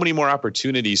just so many more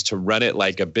opportunities to run it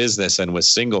like a business and with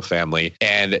single family.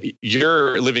 And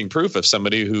you're living proof of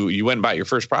somebody who you went and bought your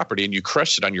first property and you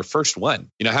crushed it on your first one.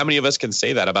 How many of us can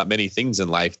say that about many things in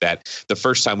life, that the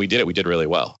first time we did really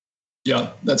well?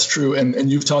 Yeah, that's true.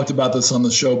 And you've talked about this on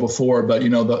the show before, but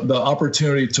the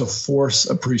opportunity to force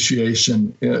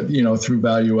appreciation, through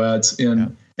value adds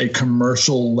in a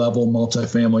commercial level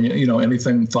multifamily,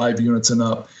 anything 5 units and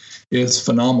up, is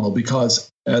phenomenal, because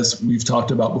as we've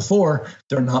talked about before,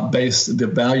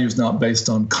 the value is not based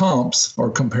on comps or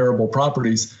comparable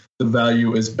properties. The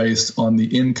value is based on the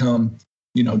income,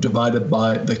 divided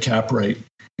by the cap rate.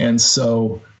 And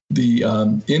so the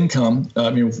income,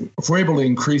 if we're able to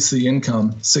increase the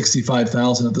income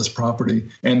 $65,000 of this property,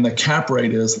 and the cap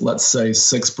rate is, let's say,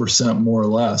 6% more or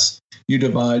less, you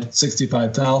divide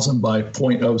 65,000 by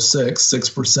 0.06,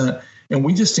 6%. And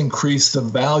we just increased the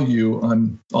value,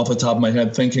 off the top of my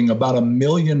head, thinking about $1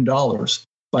 million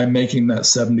by making that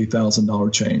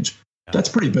 $70,000 change. That's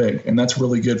pretty big. And that's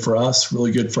really good for us,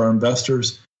 really good for our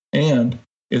investors. And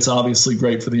it's obviously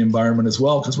great for the environment as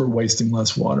well, because we're wasting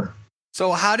less water.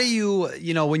 So how do you,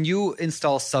 when you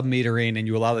install sub-metering and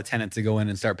you allow the tenant to go in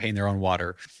and start paying their own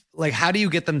water, how do you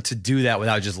get them to do that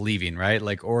without just leaving, right?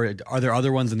 Or are there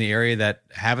other ones in the area that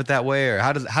have it that way? Or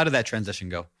how did that transition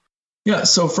go? Yeah.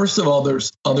 So first of all,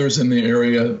 there's others in the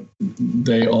area.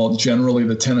 Generally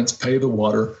the tenants pay the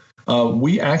water.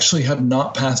 We actually have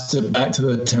not passed it back to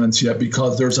the tenants yet,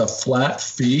 because there's a flat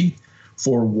fee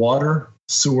for water,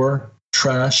 sewer,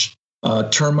 trash,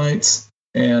 termites,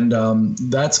 and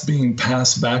that's being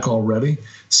passed back already.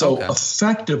 So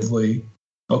effectively,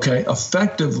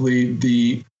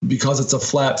 because it's a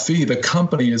flat fee, the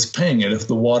company is paying it. If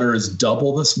the water is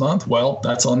double this month, well,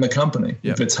 that's on the company.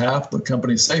 Yep. If it's half, the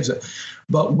company saves it.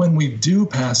 But when we do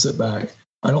pass it back,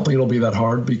 I don't think it'll be that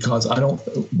hard, because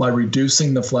by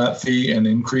reducing the flat fee and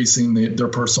increasing their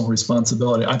personal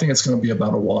responsibility, I think it's going to be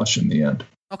about a wash in the end.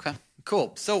 Okay,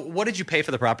 cool. So what did you pay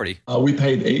for the property? We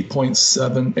paid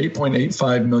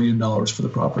 $8.85 million for the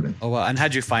property. Oh, wow. And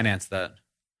how'd you finance that?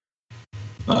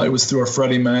 It was through a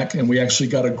Freddie Mac, and we actually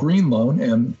got a green loan.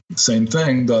 And same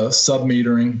thing, the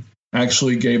sub-metering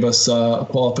actually gave us a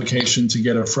qualification to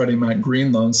get a Freddie Mac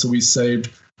green loan. So we saved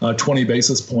 20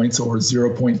 basis points, or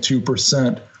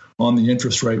 0.2% on the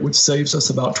interest rate, which saves us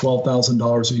about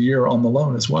 $12,000 a year on the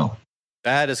loan as well.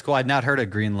 That is cool. I'd not heard of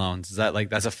green loans. Is that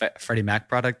that's a Freddie Mac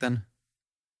product then?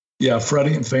 Yeah,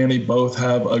 Freddie and Fannie both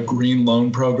have a green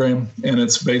loan program. And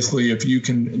it's basically, if you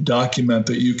can document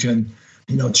that you can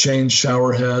change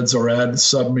shower heads or add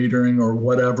sub-metering or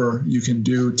whatever you can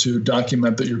do to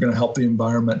document that you're going to help the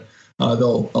environment,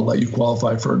 they'll let you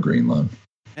qualify for a green loan.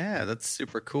 Yeah, that's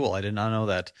super cool. I did not know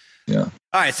that. Yeah.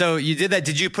 All right. So you did that.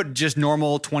 Did you put just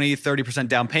normal 20, 30%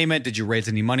 down payment? Did you raise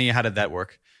any money? How did that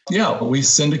work? Yeah, we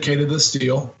syndicated this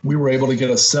deal. We were able to get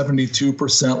a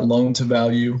 72% loan to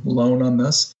value loan on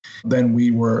this. Then we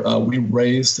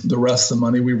raised the rest of the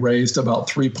money. We raised about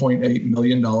 $3.8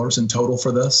 million in total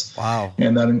for this. Wow.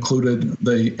 And that included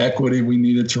the equity we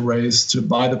needed to raise to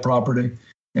buy the property.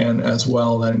 And as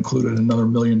well, that included another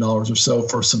 $1 million or so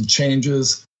for some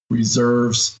changes,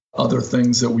 reserves, other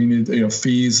things that we need,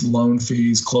 fees, loan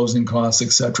fees, closing costs,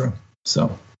 etc.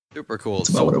 So super cool. That's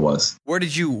about what it was. Where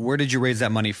did you raise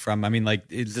that money from? I mean, like,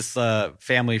 is this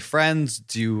family, friends?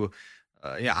 Because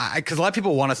a lot of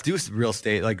people want us to do real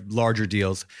estate, like larger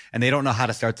deals, and they don't know how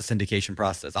to start the syndication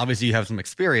process. Obviously, you have some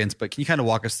experience, but can you kind of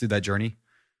walk us through that journey?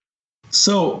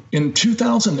 So in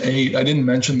 2008, I didn't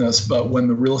mention this, but when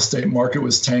the real estate market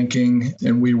was tanking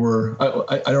and we were,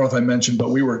 I don't know if I mentioned, but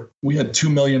we had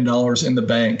 $2 million in the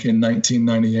bank in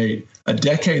 1998. A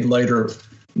decade later,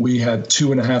 we had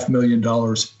 $2.5 million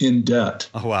in debt.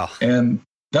 Oh, wow. And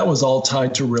that was all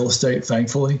tied to real estate,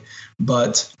 thankfully.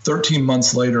 But 13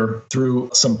 months later, through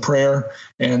some prayer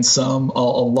and a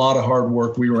lot of hard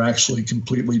work, we were actually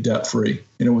completely debt free.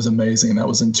 And it was amazing. That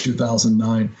was in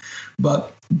 2009.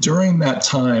 But during that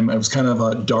time, it was kind of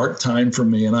a dark time for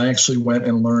me. And I actually went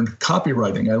and learned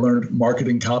copywriting. I learned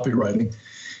marketing copywriting.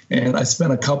 And I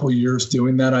spent a couple of years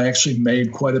doing that. I actually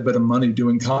made quite a bit of money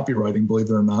doing copywriting, believe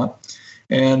it or not.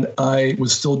 And I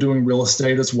was still doing real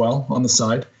estate as well on the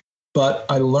side. But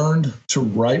I learned to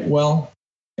write well.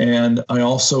 And I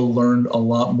also learned a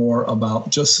lot more about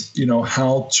just,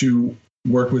 how to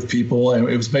work with people. And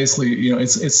it was basically,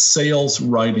 it's sales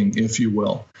writing, if you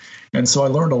will. And so I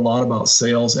learned a lot about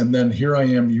sales. And then here I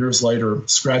am years later,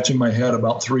 scratching my head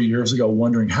about 3 years ago,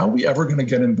 wondering how are we ever going to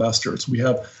get investors? We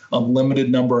have a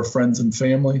limited number of friends and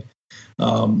family.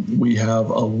 We have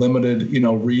a limited,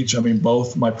 reach. I mean,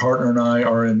 both my partner and I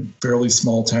are in fairly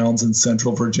small towns in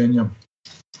Central Virginia.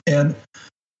 And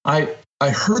I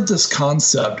heard this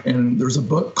concept, and there's a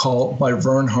book by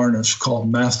Vern Harnish called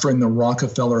Mastering the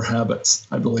Rockefeller Habits,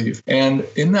 I believe. And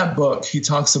in that book, he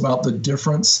talks about the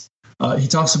difference. He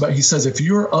says, if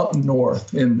you're up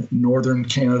north in northern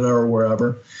Canada or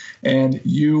wherever, and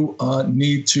you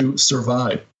need to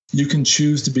survive, you can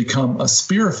choose to become a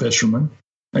spear fisherman,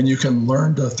 and you can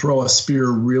learn to throw a spear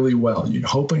really well. You're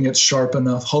hoping it's sharp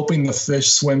enough, hoping the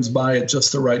fish swims by at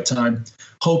just the right time,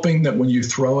 hoping that when you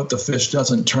throw it, the fish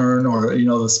doesn't turn or,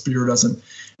 the spear doesn't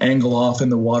angle off in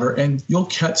the water. And you'll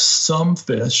catch some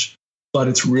fish, but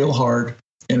it's real hard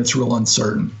and it's real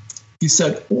uncertain. He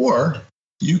said, or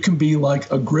you can be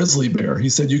like a grizzly bear. He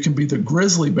said, you can be the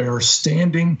grizzly bear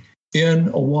standing in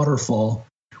a waterfall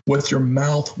with your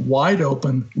mouth wide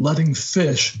open, letting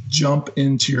fish jump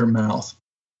into your mouth.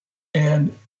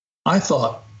 And I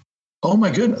thought, oh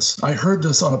my goodness, I heard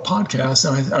this on a podcast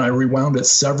and I rewound it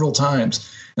several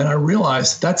times. And I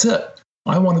realized that's it.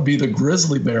 I want to be the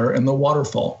grizzly bear in the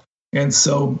waterfall. And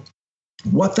so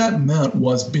what that meant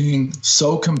was being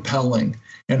so compelling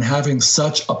and having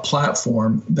such a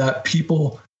platform that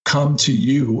people come to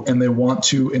you and they want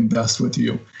to invest with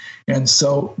you. And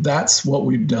so that's what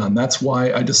we've done. That's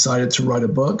why I decided to write a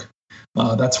book.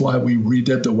 That's why we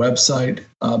redid the website.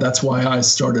 That's why I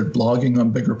started blogging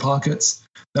on Bigger Pockets.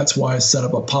 That's why I set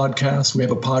up a podcast. We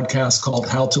have a podcast called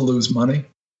How to Lose Money.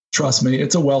 Trust me,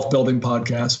 it's a wealth building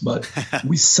podcast, but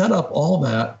we set up all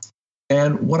that.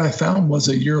 And what I found was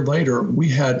a year later, we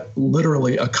had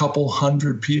literally a couple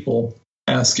hundred people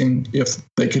asking if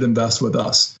they could invest with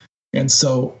us. And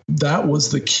so that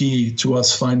was the key to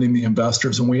us finding the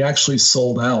investors. And we actually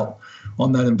sold out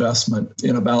on that investment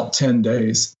in about 10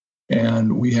 days.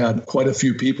 And we had quite a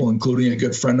few people, including a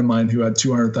good friend of mine who had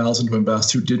 $200,000 to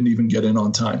invest, who didn't even get in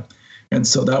on time. And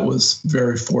so that was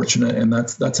very fortunate. And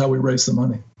that's how we raised the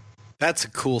money. That's a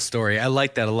cool story. I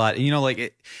like that a lot.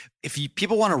 If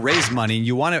people want to raise money,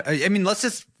 you want to, let's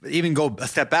just even go a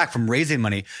step back from raising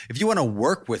money. If you want to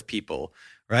work with people,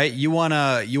 right? You want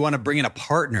to bring in a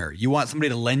partner. You want somebody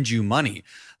to lend you money.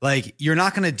 Like, you're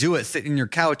not going to do it sitting on your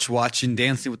couch watching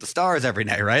Dancing with the Stars every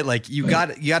night, right? Like, you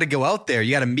got to go out there.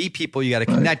 You got to meet people. You got to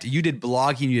connect. You did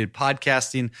blogging. You did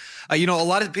podcasting. A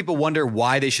lot of people wonder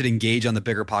why they should engage on the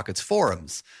Bigger Pockets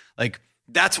forums.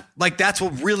 That's a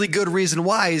really good reason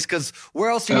why, is because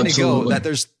where else are you going to go that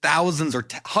there's thousands or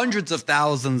hundreds of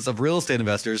thousands of real estate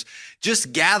investors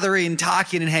just gathering,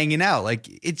 talking, and hanging out?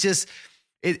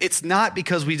 It's not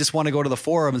because we just want to go to the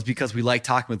forums because we like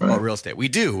talking about real estate. We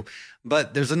do,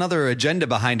 but there's another agenda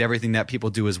behind everything that people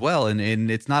do as well. And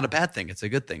it's not a bad thing. It's a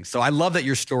good thing. So I love that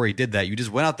your story did that. You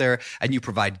just went out there and you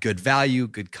provide good value,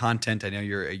 good content. I know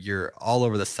you're all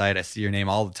over the site. I see your name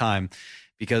all the time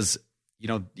because,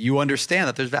 you understand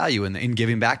that there's value in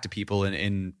giving back to people and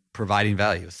in providing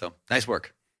value. So nice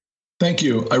work. Thank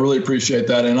you. I really appreciate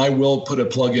that. And I will put a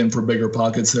plug in for Bigger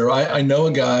Pockets there. I know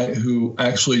a guy who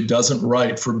actually doesn't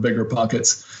write for Bigger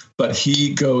Pockets, but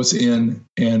he goes in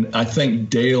and I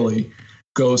think daily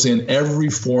goes in every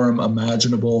forum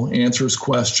imaginable, answers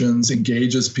questions,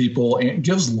 engages people, and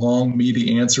gives long,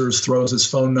 meaty answers, throws his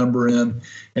phone number in,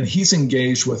 and he's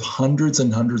engaged with hundreds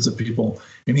and hundreds of people.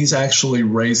 And he's actually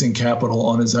raising capital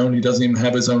on his own. He doesn't even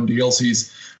have his own deals.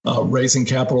 He's raising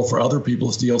capital for other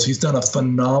people's deals. He's done a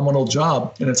phenomenal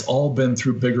job, and it's all been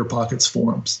through Bigger Pockets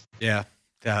forums. Yeah,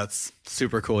 that's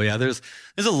super cool. Yeah, there's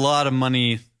a lot of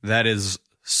money that is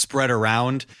spread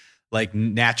around like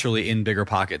naturally in Bigger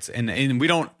Pockets. And we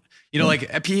don't,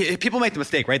 like people make the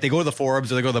mistake, right? They go to the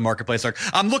forums or they go to the marketplace, like,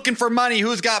 I'm looking for money.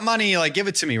 Who's got money? Like, give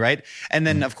it to me, right? And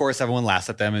then of course everyone laughs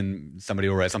at them and somebody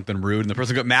will write something rude and the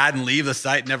person will get mad and leave the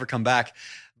site and never come back.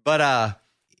 But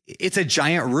it's a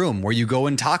giant room where you go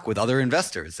and talk with other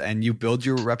investors and you build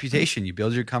your reputation, you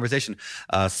build your conversation.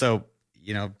 So,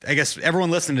 I guess everyone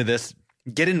listening to this,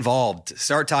 get involved,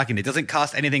 start talking. It doesn't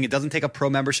cost anything. It doesn't take a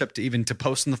pro membership to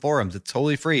post in the forums. It's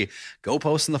totally free. Go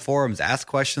post in the forums, ask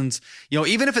questions.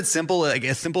 Even if it's simple, like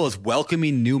as simple as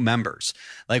welcoming new members.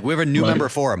 Like we have a new member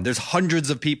forum. There's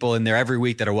hundreds of people in there every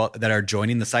week that are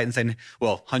joining the site and saying,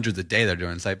 well, hundreds a day that are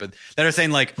joining the site, but that are saying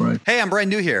like, hey, I'm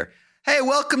brand new here. Hey,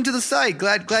 welcome to the site.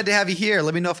 Glad to have you here.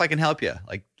 Let me know if I can help you.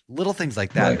 Like little things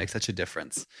like that make such a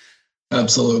difference.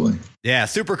 Absolutely. Yeah,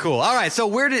 super cool. All right. So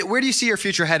where do you see your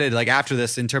future headed like after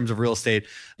this in terms of real estate? Do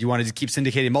you want to keep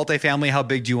syndicating multifamily? How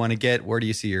big do you want to get? Where do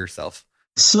you see yourself?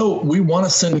 So we want to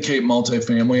syndicate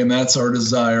multifamily, and that's our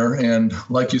desire. And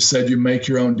like you said, you make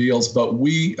your own deals, but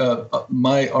we,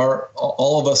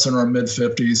 all of us in our mid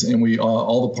 50s, and we,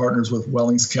 all the partners with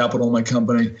Wellings Capital, my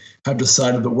company, have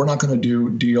decided that we're not going to do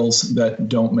deals that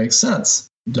don't make sense.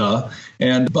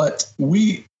 But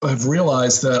we have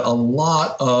realized that a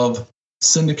lot of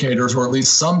syndicators, or at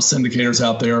least some syndicators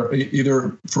out there,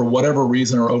 either for whatever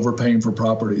reason are overpaying for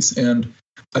properties. And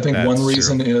I think one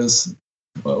reason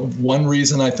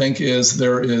I think is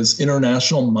there is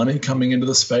international money coming into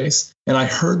the space. And I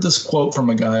heard this quote from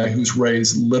a guy who's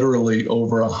raised literally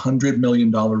over $100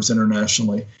 million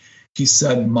internationally. He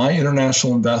said, my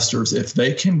international investors, if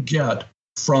they can get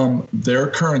from their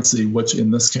currency, which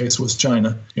in this case was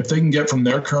China, if they can get from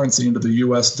their currency into the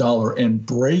US dollar and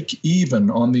break even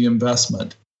on the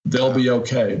investment, they'll be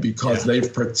okay because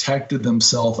they've protected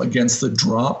themselves against the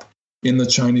drop in the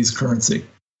Chinese currency.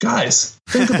 Guys,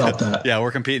 think about that.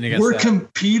 We're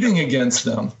competing against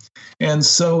them. And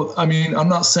so, I mean, I'm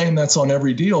not saying that's on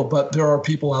every deal, but there are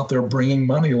people out there bringing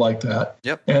money like that.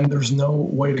 And there's no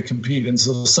way to compete. And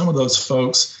so some of those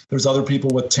folks, there's other people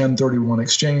with 1031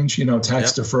 exchange,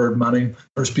 tax deferred money.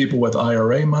 There's people with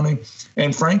IRA money.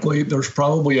 And frankly, there's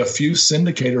probably a few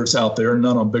syndicators out there,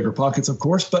 none on Bigger Pockets, of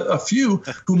course, but a few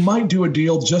who might do a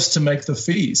deal just to make the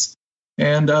fees.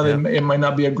 And it might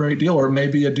not be a great deal, or it may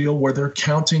be a deal where they're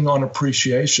counting on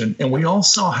appreciation. And we all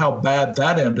saw how bad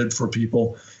that ended for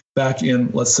people back in,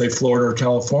 let's say, Florida or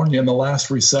California in the last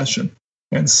recession.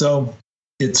 And so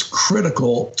it's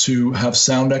critical to have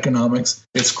sound economics.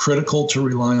 It's critical to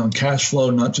rely on cash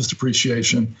flow, not just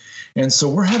appreciation. And so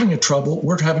we're having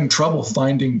trouble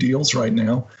finding deals right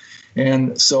now.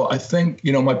 And so I think,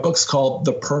 my book's called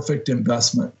The Perfect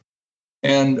Investment.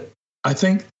 And I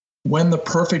think when the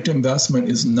perfect investment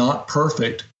is not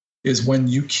perfect is when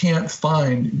you can't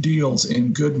find deals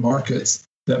in good markets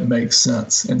that make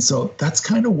sense. And so that's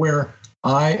kind of where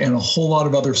I and a whole lot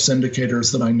of other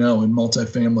syndicators that I know in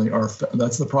multifamily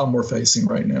that's the problem we're facing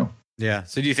right now. Yeah.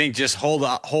 So do you think just hold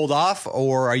off,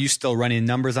 or are you still running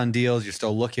numbers on deals? You're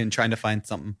still looking, trying to find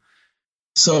something?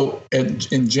 So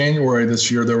in January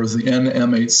this year, there was the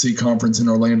NMHC conference in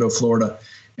Orlando, Florida.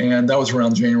 And that was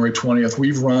around January 20th.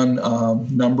 We've run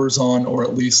numbers on, or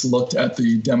at least looked at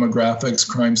the demographics,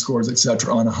 crime scores, et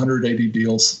cetera, on 180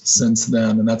 deals since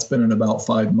then. And that's been in about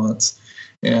 5 months.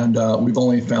 And we've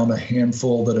only found a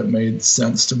handful that it made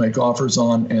sense to make offers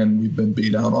on. And we've been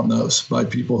beat out on those by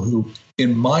people who,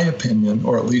 in my opinion,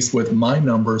 or at least with my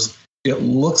numbers, it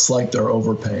looks like they're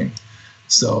overpaying.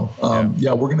 So,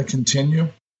 we're going to continue.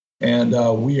 And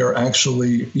we are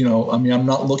actually, I'm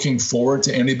not looking forward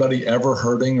to anybody ever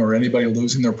hurting or anybody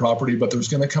losing their property, but there's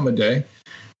going to come a day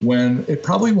when it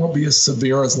probably won't be as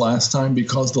severe as last time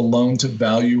because the loan to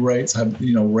value rates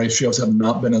ratios have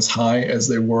not been as high as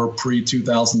they were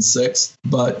pre-2006.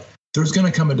 But there's going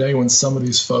to come a day when some of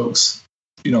these folks,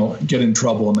 get in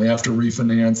trouble and they have to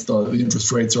refinance, the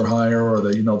interest rates are higher, or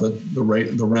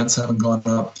the rents haven't gone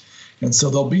up. And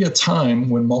so there'll be a time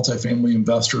when multifamily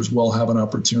investors will have an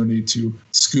opportunity to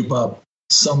scoop up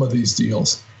some of these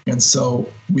deals. And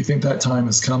so we think that time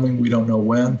is coming. We don't know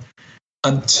when.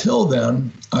 Until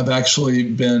then, I've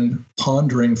actually been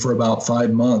pondering for about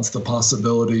 5 months the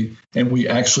possibility, and we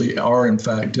actually are, in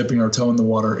fact, dipping our toe in the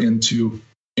water into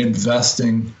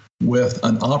investing with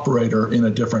an operator in a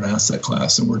different asset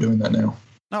class, and we're doing that now.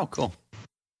 Oh, cool.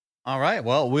 All right.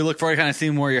 Well, we look forward to kind of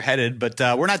seeing where you're headed, but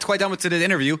we're not quite done with today's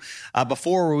interview.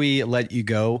 Before we let you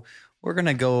go, we're going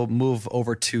to go move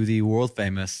over to the world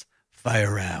famous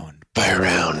Fire Round. Fire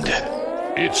Round.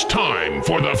 It's time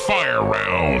for the Fire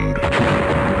Round.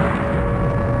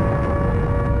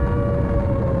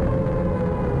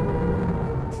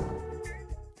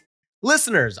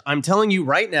 Listeners, I'm telling you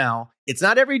right now, it's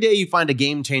not every day you find a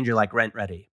game changer like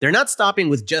RentRedi. They're not stopping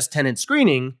with just tenant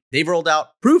screening. They've rolled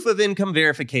out proof of income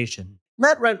verification.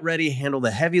 Let RentRedi handle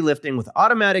the heavy lifting with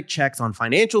automatic checks on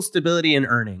financial stability and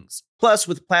earnings. Plus,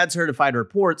 with Plaid certified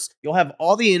reports, you'll have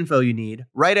all the info you need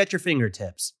right at your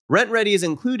fingertips. RentRedi is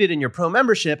included in your pro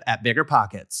membership at Bigger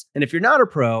Pockets. And if you're not a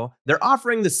pro, they're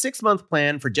offering the 6-month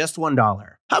plan for just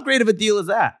 $1. How great of a deal is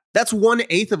that? That's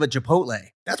 1/8 of a Chipotle.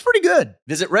 That's pretty good.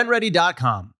 Visit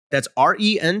rentredi.com. That's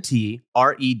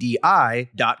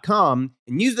RENTREDI.com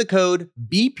and use the code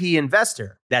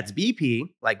BPInvestor. That's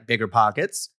BP, like Bigger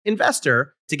Pockets,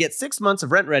 Investor, to get 6 months of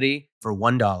RentRedi for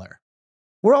 $1.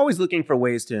 We're always looking for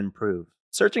ways to improve,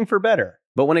 searching for better.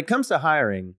 But when it comes to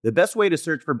hiring, the best way to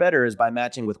search for better is by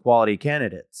matching with quality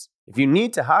candidates. If you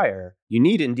need to hire, you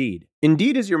need Indeed.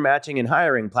 Indeed is your matching and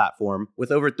hiring platform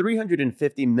with over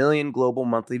 350 million global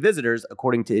monthly visitors,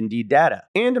 according to Indeed data,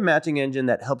 and a matching engine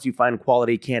that helps you find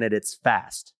quality candidates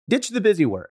fast. Ditch the busy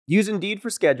work. Use Indeed for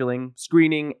scheduling,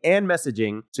 screening, and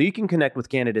messaging so you can connect with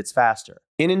candidates faster.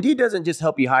 And Indeed doesn't just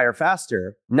help you hire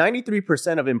faster.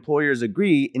 93% of employers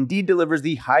agree Indeed delivers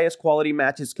the highest quality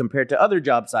matches compared to other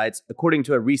job sites, according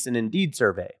to a recent Indeed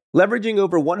survey. Leveraging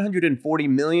over 140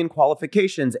 million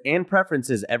qualifications and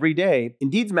preferences every day,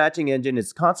 Indeed's matching engine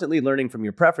is constantly learning from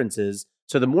your preferences,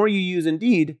 so the more you use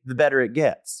Indeed, the better it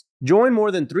gets. Join more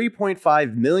than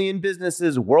 3.5 million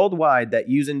businesses worldwide that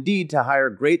use Indeed to hire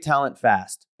great talent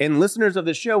fast. And listeners of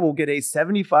the show will get a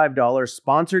 $75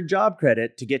 sponsored job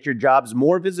credit to get your jobs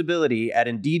more visibility at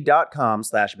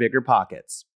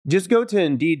Indeed.com/biggerpockets. Just go to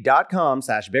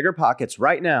Indeed.com/biggerpockets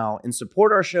right now and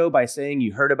support our show by saying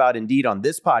you heard about Indeed on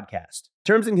this podcast.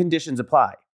 Terms and conditions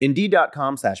apply.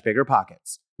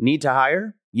 Indeed.com/biggerpockets. Need to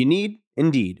hire? You need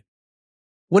Indeed.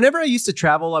 Whenever I used to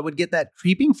travel, I would get that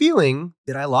creeping feeling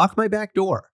that I locked my back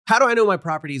door. How do I know my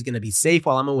property is going to be safe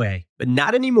while I'm away? But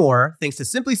not anymore, thanks to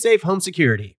Simply Safe Home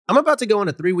Security. I'm about to go on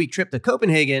a 3-week trip to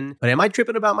Copenhagen, but am I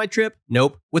tripping about my trip?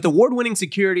 Nope. With award-winning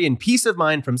security and peace of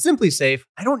mind from Simply Safe,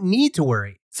 I don't need to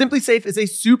worry. Simply Safe is a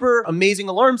super amazing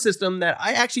alarm system that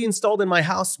I actually installed in my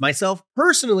house myself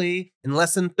personally in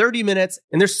less than 30 minutes.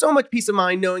 And there's so much peace of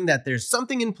mind knowing that there's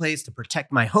something in place to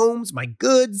protect my homes, my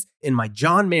goods, and my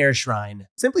John Mayer shrine.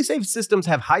 Simply Safe systems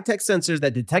have high-tech sensors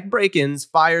that detect break-ins,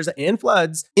 fires, and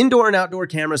floods, indoor and outdoor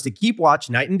cameras to keep watch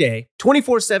night and day,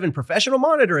 24/7 professional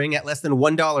monitoring at less than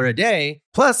 $1 a day.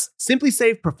 Plus, Simply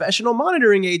Safe professional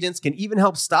monitoring agents can even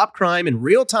help stop crime in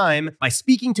real time by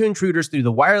speaking to intruders through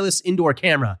the wireless indoor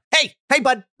camera. Hey,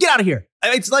 bud, get out of here.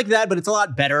 It's like that, but it's a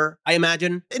lot better, I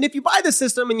imagine. And if you buy the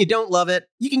system and you don't love it,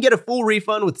 you can get a full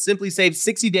refund with Simply Safe's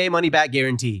 60-day money-back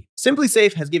guarantee. Simply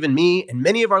Safe has given me and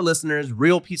many of our listeners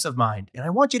real peace of mind, and I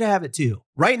want you to have it too.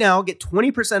 Right now, get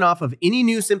 20% off of any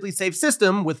new Simply Safe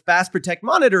system with Fast Protect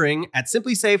monitoring at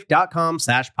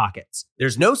simplysafe.com/pockets.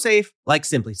 There's no safe like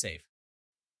Simply Safe.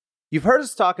 You've heard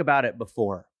us talk about it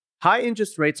before. High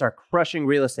interest rates are crushing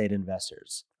real estate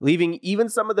investors, leaving even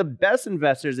some of the best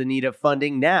investors in need of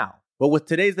funding now. But with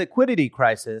today's liquidity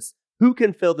crisis, who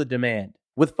can fill the demand?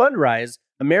 With Fundrise,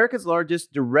 America's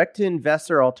largest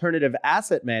direct-to-investor alternative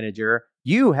asset manager,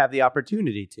 you have the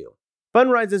opportunity to.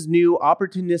 Fundrise's new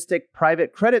opportunistic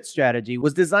private credit strategy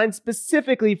was designed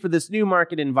specifically for this new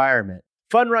market environment.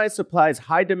 Fundrise supplies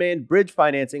high-demand bridge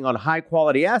financing on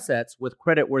high-quality assets with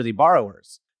credit-worthy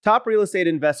borrowers. Top real estate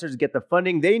investors get the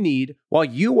funding they need while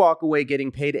you walk away getting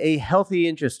paid a healthy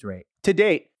interest rate. To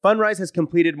date, Fundrise has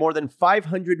completed more than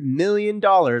 $500 million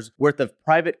worth of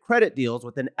private credit deals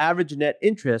with an average net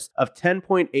interest of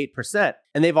 10.8%,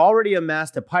 and they've already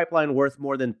amassed a pipeline worth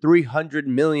more than $300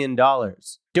 million.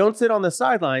 Don't sit on the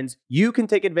sidelines. You can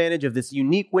take advantage of this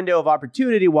unique window of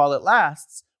opportunity while it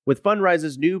lasts with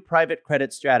Fundrise's new private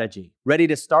credit strategy. Ready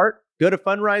to start? Go to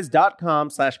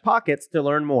fundrise.com/pockets to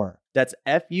learn more. That's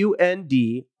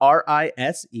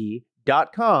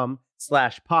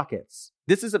fundrise.com/pockets.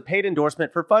 This is a paid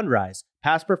endorsement for Fundrise.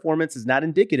 Past performance is not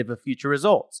indicative of future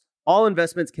results. All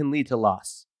investments can lead to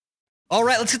loss. All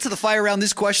right, let's get to the fire round.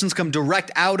 These questions come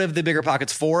direct out of the Bigger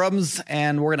Pockets forums,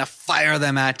 and we're going to fire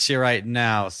them at you right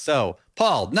now. So,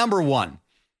 Paul, number one,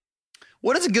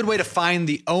 what is a good way to find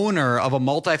the owner of a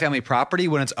multifamily property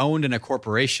when it's owned in a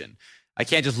corporation? I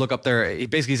can't just look up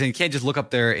basically saying you can't just look up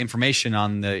their information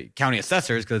on the county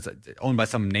assessors because it's owned by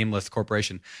some nameless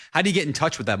corporation. How do you get in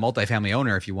touch with that multifamily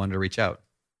owner if you wanted to reach out?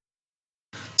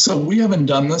 So we haven't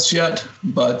done this yet,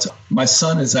 but my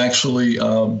son is actually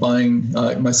buying.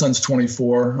 My son's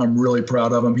 24. I'm really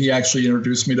proud of him. He actually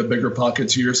introduced me to Bigger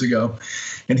Pockets years ago,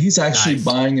 and he's actually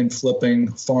buying and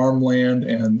flipping farmland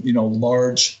and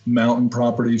large mountain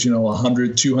properties.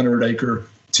 100, 200 acre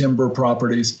timber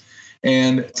properties.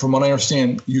 And from what I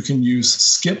understand, you can use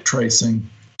skip tracing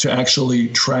to actually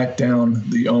track down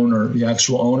the owner, the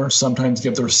actual owner. Sometimes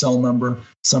get their cell number.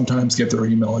 Sometimes get their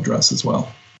email address as well.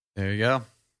 There you go.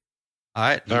 All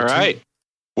right. All right.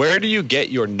 Where do you get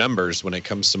your numbers when it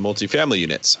comes to multifamily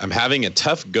units? I'm having a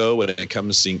tough go when it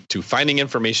comes to finding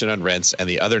information on rents and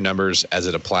the other numbers as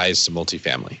it applies to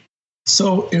multifamily.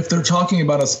 So if they're talking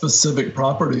about a specific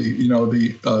property,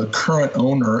 the current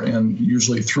owner and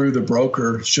usually through the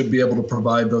broker should be able to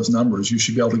provide those numbers. You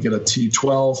should be able to get a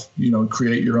T12,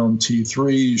 create your own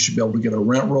T3. You should be able to get a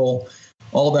rent roll.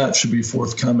 All that should be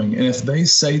forthcoming. And if they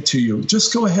say to you,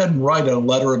 just go ahead and write a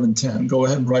letter of intent, go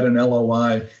ahead and write an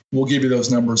LOI, we'll give you those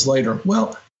numbers later.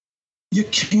 Well, you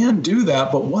can do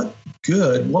that, but what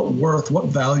good, what worth, what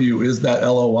value is that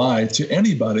LOI to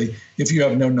anybody if you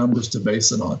have no numbers to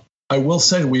base it on? I will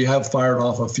say we have fired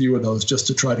off a few of those just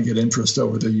to try to get interest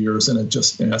over the years, and it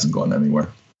hasn't gone anywhere.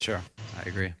 Sure, I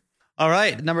agree. All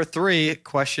right, number 3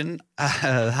 question.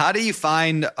 How do you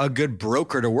find a good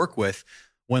broker to work with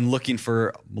when looking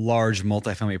for large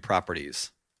multifamily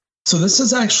properties? So this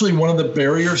is actually one of the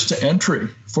barriers to entry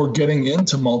for getting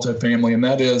into multifamily, and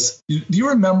that is, do you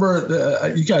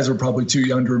remember, you guys are probably too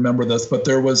young to remember this, but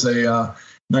there was a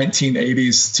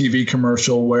 1980s TV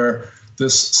commercial where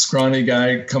this scrawny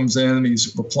guy comes in and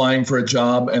he's applying for a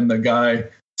job, and the guy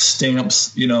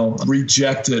stamps,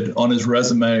 rejected on his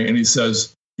resume, and he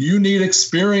says, "You need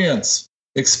experience.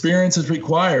 Experience is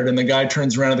required." And the guy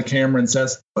turns around to the camera and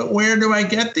says, "But where do I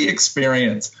get the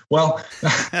experience?" Well,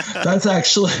 that's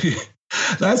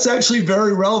actually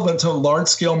very relevant to large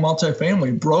scale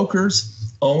multifamily.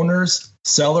 Brokers, owners,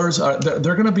 sellers,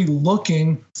 they're going to be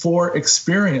looking for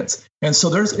experience. And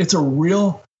so it's a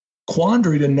real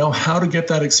quandary to know how to get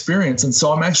that experience. And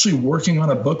so I'm actually working on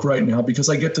a book right now because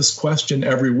I get this question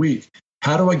every week.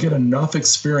 How do I get enough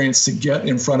experience to get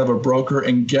in front of a broker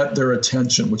and get their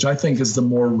attention, which I think is the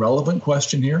more relevant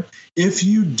question here. If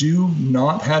you do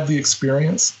not have the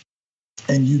experience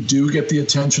and you do get the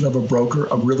attention of a broker,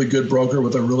 a really good broker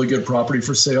with a really good property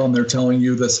for sale, and they're telling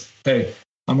you this, hey,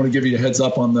 I'm going to give you a heads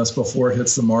up on this before it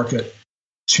hits the market,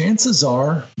 chances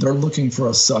are they're looking for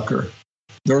a sucker.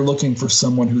 They're looking for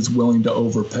someone who's willing to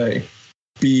overpay.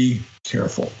 Be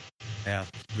careful. Yeah,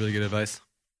 really good advice.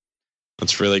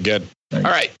 That's really good. Thanks.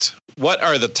 All right. What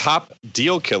are the top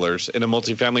deal killers in a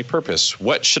multifamily purpose?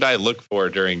 What should I look for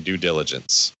during due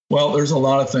diligence? Well, there's a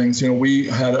lot of things. We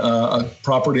had a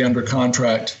property under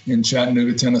contract in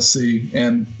Chattanooga, Tennessee,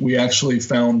 and we actually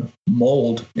found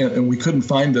mold. And we couldn't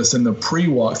find this in the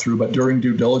pre-walkthrough, but during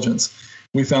due diligence,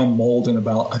 we found mold in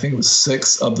about, I think it was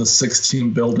 6 of the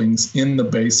 16 buildings in the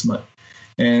basement.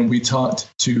 And we talked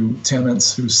to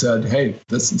tenants who said, hey,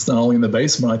 this is not only in the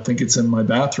basement, I think it's in my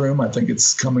bathroom. I think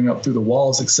it's coming up through the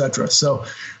walls, et cetera. So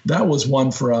that was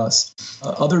one for us.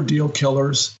 Other deal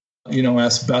killers,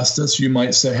 asbestos, you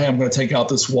might say, hey, I'm going to take out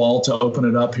this wall to open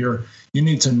it up here. You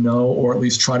need to know, or at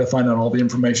least try to find out all the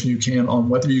information you can on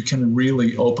whether you can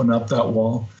really open up that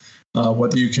wall,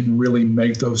 whether you can really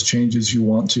make those changes you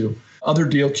want to. Other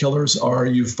deal killers are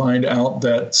you find out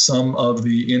that some of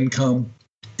the income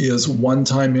is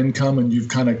one-time income, and you've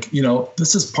kind of,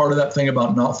 this is part of that thing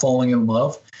about not falling in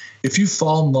love. If you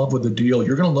fall in love with a deal,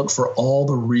 you're going to look for all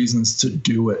the reasons to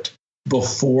do it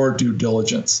before due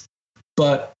diligence.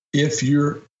 But if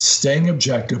you're staying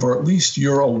objective, or at least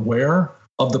you're aware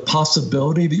of the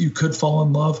possibility that you could fall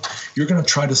in love, you're going to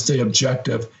try to stay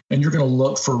objective, and you're going to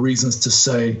look for reasons to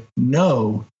say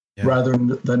no rather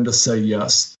than to say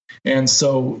yes. And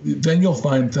so then you'll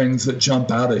find things that jump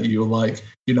out at you, like,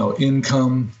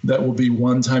 income that will be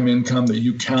one-time income that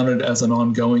you counted as an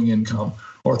ongoing income,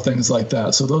 or things like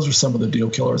that. So those are some of the deal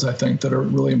killers, I think, that are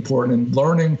really important. And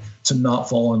learning to not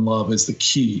fall in love is the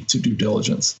key to due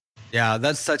diligence. Yeah,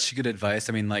 that's such good advice.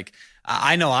 I mean,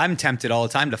 I know I'm tempted all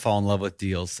the time to fall in love with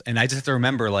deals. And I just have to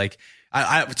remember,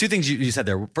 I 2 things you said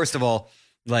there. First of all,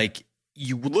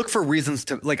 you look for reasons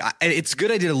to it's a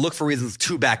good idea to look for reasons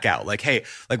to back out. Like, hey,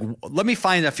 let me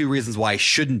find a few reasons why I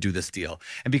shouldn't do this deal.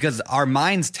 And because our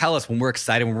minds tell us when we're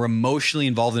excited, when we're emotionally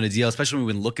involved in a deal, especially when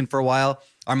we've been looking for a while,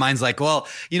 our mind's like, well,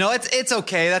 it's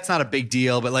okay. That's not a big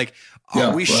deal. But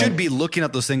we should be looking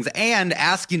at those things and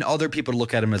asking other people to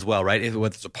look at them as well, right?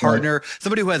 Whether it's a partner,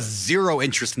 somebody who has zero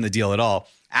interest in the deal at all,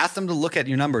 ask them to look at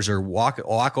your numbers or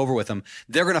walk over with them.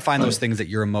 They're going to find those things that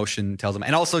your emotion tells them.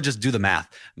 And also just do the math.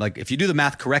 Like if you do the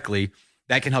math correctly,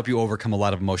 that can help you overcome a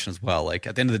lot of emotion as well. Like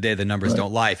at the end of the day, the numbers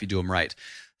don't lie if you do them right.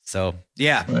 So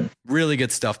yeah, really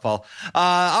good stuff, Paul.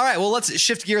 All right, well, let's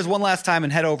shift gears one last time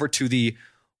and head over to the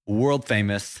world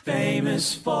famous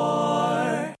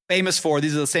four.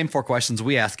 These are the same 4 questions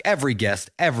we ask every guest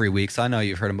every week. So I know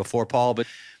you've heard them before, Paul, but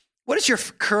what is your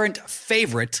current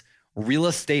favorite real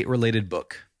estate related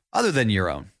book other than your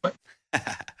own?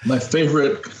 My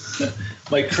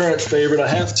current favorite, I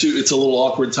have to, it's a little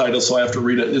awkward title, so I have to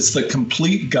read it. It's The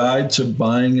Complete Guide to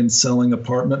Buying and Selling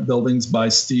Apartment Buildings by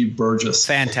Steve Burgess.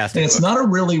 Fantastic. And it's not a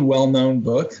really well-known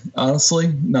book,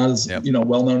 honestly, not as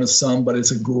well-known as some, but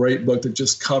it's a great book that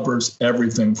just covers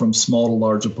everything from small to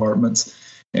large apartments.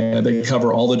 And they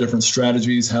cover all the different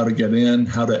strategies, how to get in,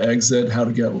 how to exit, how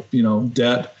to get,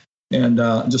 debt. And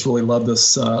just really love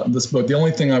this book. The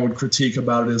only thing I would critique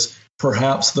about it is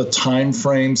perhaps the time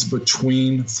frames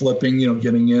between flipping,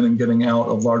 getting in and getting out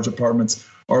of large apartments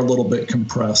are a little bit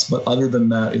compressed. But other than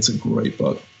that, it's a great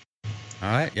book.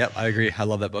 All right. Yep, I agree. I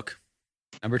love that book.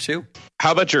 Number 2.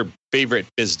 How about your favorite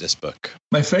business book?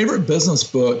 My favorite business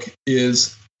book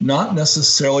is not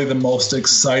necessarily the most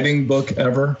exciting book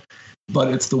ever,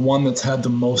 but it's the one that's had the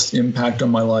most impact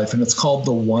on my life. And it's called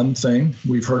The One Thing.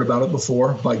 We've heard about it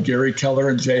before, by Gary Keller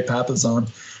and Jay Papasan.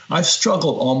 I've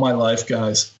struggled all my life,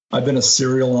 guys. I've been a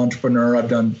serial entrepreneur. I've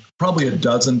done probably a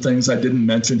dozen things I didn't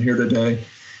mention here today.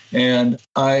 And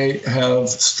I have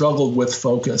struggled with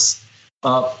focus.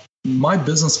 My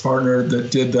business partner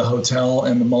that did the hotel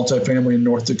and the multifamily in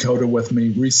North Dakota with me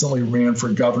recently ran for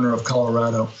governor of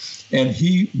Colorado. And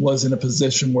he was in a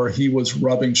position where he was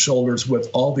rubbing shoulders with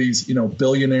all these,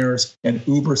 billionaires and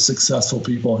uber successful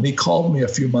people. And he called me a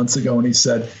few months ago and he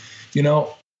said,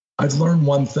 I've learned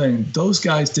one thing. Those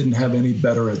guys didn't have any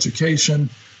better education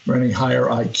or any higher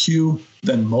IQ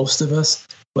than most of us,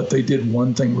 but they did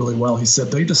one thing really well. He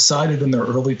said they decided in their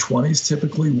early 20s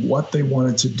typically what they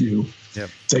wanted to do. Yep.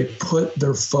 They put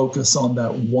their focus on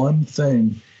that one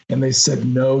thing, and they said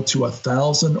no to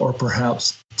 1,000 or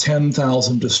perhaps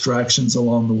 10,000 distractions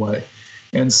along the way.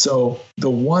 And so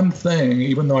the one thing,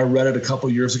 even though I read it a couple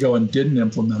of years ago and didn't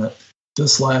implement it,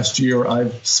 this last year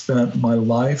I've spent my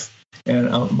life and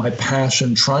my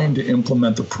passion trying to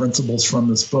implement the principles from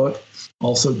this book.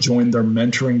 Also joined their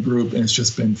mentoring group, and it's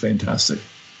just been fantastic.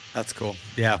 That's cool.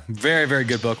 Yeah, very, very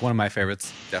good book. One of my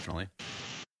favorites, definitely.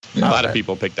 Yeah. A lot of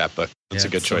people pick that book. That's a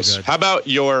good choice. Good. How about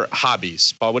your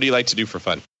hobbies? Paul, what do you like to do for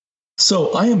fun?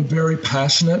 So I am very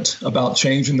passionate about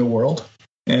changing the world.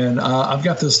 And I've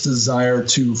got this desire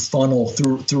to funnel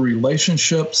through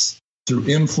relationships, through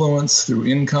influence, through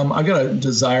income. I've got a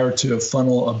desire to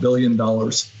funnel $1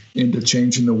 billion into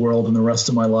changing the world in the rest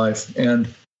of my life. And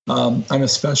I'm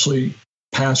especially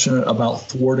passionate about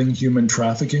thwarting human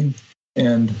trafficking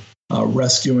and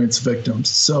rescuing its victims.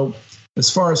 So as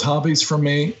far as hobbies for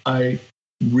me, I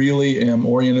really am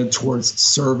oriented towards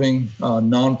serving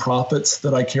nonprofits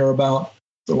that I care about,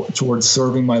 towards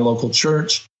serving my local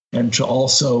church, and to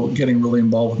also getting really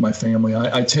involved with my family.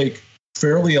 I take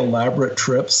fairly elaborate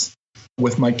trips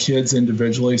with my kids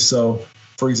individually. So,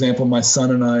 for example, my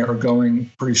son and I are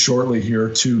going pretty shortly here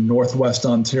to Northwest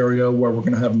Ontario, where we're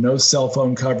going to have no cell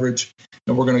phone coverage,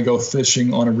 and we're going to go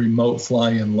fishing on a remote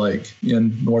fly-in lake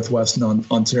in Northwest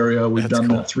Ontario. We've done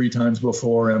that 3 times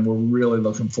before, and we're really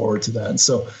looking forward to that. And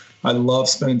so I love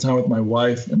spending time with my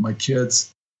wife and my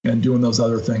kids and doing those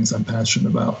other things I'm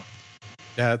passionate about.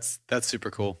 Yeah, that's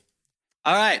super cool.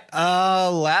 All right.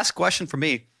 Last question for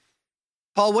me.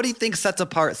 Paul, what do you think sets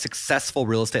apart successful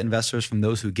real estate investors from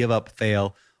those who give up,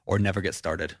 fail, or never get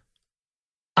started?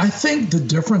 I think the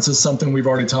difference is something we've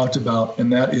already talked about,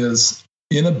 and that is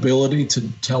inability to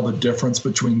tell the difference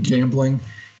between gambling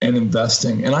and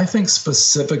investing. And I think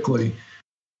specifically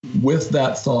with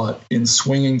that thought in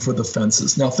swinging for the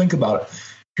fences. Now think about it.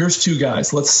 Here's 2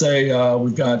 guys. Let's say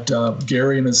we've got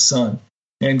Gary and his son.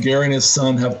 And Gary and his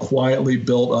son have quietly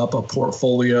built up a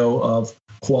portfolio of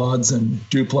quads and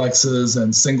duplexes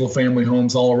and single family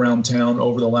homes all around town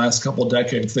over the last couple of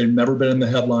decades. They've never been in the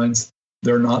headlines.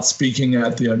 They're not speaking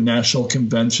at the national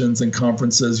conventions and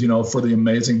conferences, for the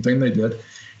amazing thing they did.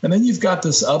 And then you've got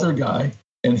this other guy,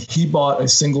 and he bought a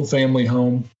single family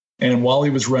home And while he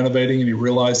was renovating and he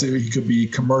realized that he could be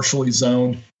commercially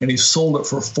zoned, and he sold it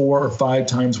for 4 or 5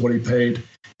 times what he paid.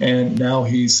 And now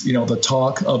he's, the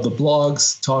talk of the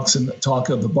blogs, talk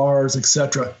of the bars,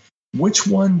 etc. Which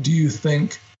one do you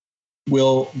think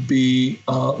will be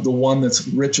the one that's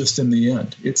richest in the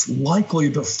end? It's likely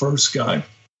the first guy.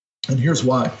 And here's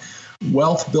why.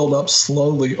 Wealth built up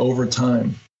slowly over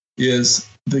time is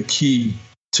the key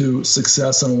to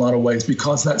success in a lot of ways,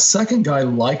 because that second guy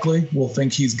likely will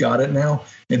think he's got it now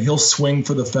and he'll swing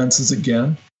for the fences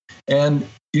again. And,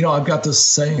 I've got this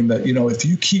saying that, if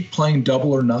you keep playing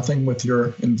double or nothing with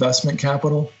your investment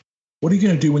capital, what are you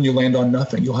going to do when you land on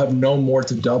nothing? You'll have no more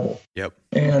to double. Yep.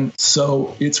 And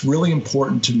so it's really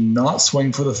important to not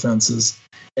swing for the fences.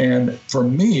 And for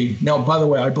me, now, by the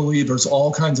way, I believe there's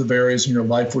all kinds of areas in your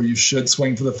life where you should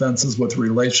swing for the fences, with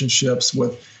relationships,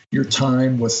 with your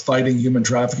time, with fighting human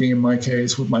trafficking, in my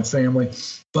case, with my family.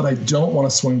 But I don't want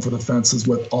to swing for the fences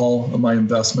with all of my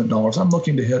investment dollars. I'm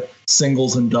looking to hit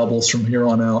singles and doubles from here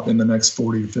on out in the next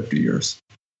 40 to 50 years.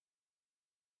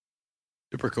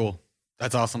 Super cool.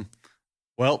 That's awesome.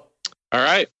 Well, all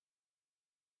right.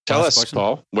 Tell us, question.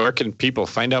 Paul, where can people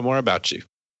find out more about you?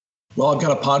 Well, I've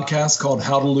got a podcast called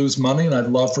How to Lose Money, and I'd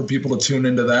love for people to tune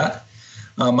into that.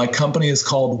 My company is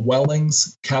called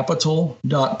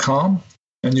wellingscapital.com,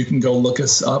 and you can go look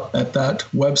us up at that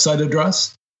website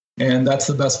address. And that's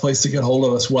the best place to get hold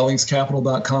of us,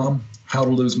 wellingscapital.com, How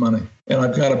to Lose Money. And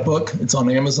I've got a book. It's on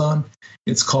Amazon.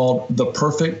 It's called The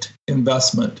Perfect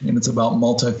Investment, and it's about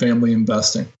multifamily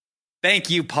investing. thank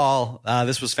you, Paul.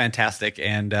 This was fantastic.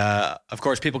 And of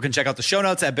course, people can check out the show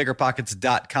notes at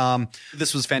biggerpockets.com.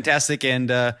 This was fantastic. And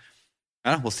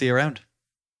we'll see you around.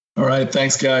 All right.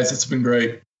 Thanks, guys. It's been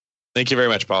great. Thank you very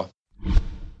much, Paul.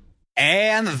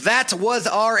 And that was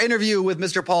our interview with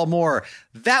Mr. Paul Moore.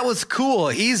 That was cool.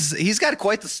 He's got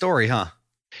quite the story, huh?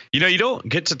 You don't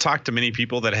get to talk to many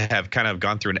people that have kind of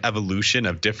gone through an evolution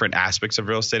of different aspects of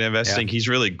real estate investing. Yeah. He's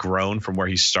really grown from where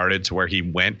he started to where he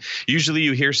went. Usually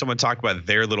you hear someone talk about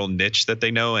their little niche that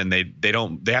they know and they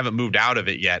haven't moved out of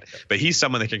it yet. But he's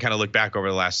someone that can kind of look back over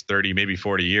the last 30, maybe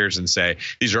 40 years and say,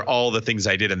 these are all the things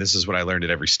I did and this is what I learned at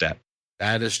every step.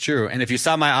 That is true. And if you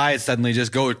saw my eyes suddenly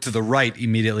just go to the right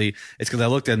immediately, it's because I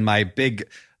looked at my big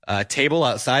table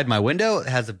outside my window. It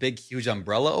has a big, huge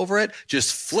umbrella over it,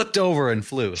 just flipped over and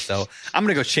flew. So I'm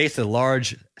going to go chase a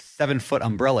large 7-foot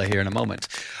umbrella here in a moment.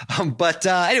 But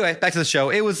anyway, back to the show.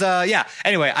 It was,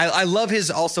 Anyway, I love his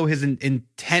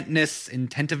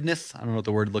intentiveness. I don't know what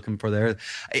the word looking for there,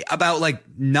 about like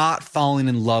not falling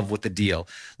in love with the deal.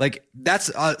 Like that's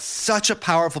such a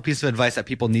powerful piece of advice that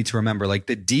people need to remember. Like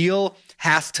the deal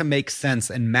has to make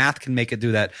sense and math can make it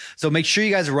do that. So make sure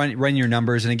you guys run your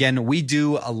numbers. And again, we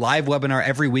do a live webinar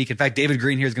every week. In fact, David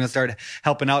Green here is going to start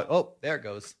helping out. Oh, there it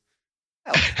goes.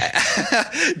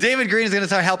 David Green is going to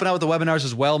start helping out with the webinars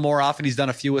as well more often. He's done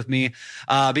a few with me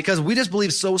because we just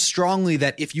believe so strongly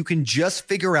that if you can just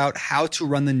figure out how to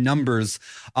run the numbers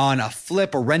on a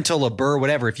flip, a rental, a BRRRR,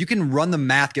 whatever, if you can run the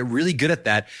math, get really good at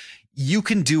that, you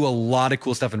can do a lot of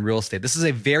cool stuff in real estate. This is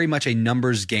very much a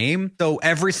numbers game. So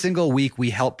every single week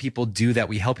we help people do that.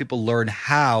 We help people learn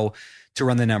how to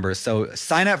run the numbers. So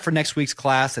sign up for next week's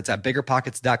class. It's at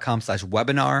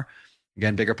biggerpockets.com/webinar.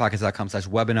 Again,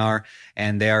 biggerpockets.com/webinar.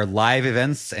 And they are live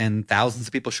events and thousands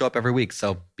of people show up every week.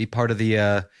 So be part of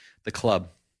the club.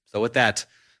 So with that,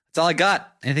 that's all I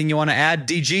got. Anything you want to add,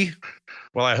 DG?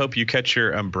 Well, I hope you catch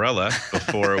your umbrella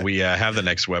before we have the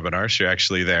next webinar. So you're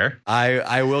actually there.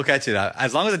 I will catch it.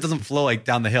 As long as it doesn't flow like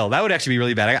down the hill. That would actually be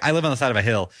really bad. I live on the side of a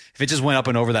hill. If it just went up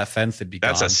and over that fence, it'd be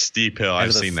gone. That's a steep hill.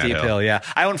 I've seen that hill. Yeah.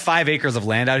 I own 5 acres of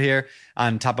land out here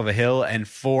on top of a hill, and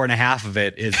 4.5 of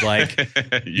it is like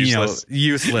useless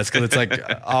because it's like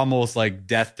almost like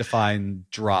death-defying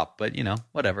drop. But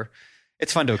whatever.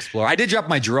 It's fun to explore. I did drop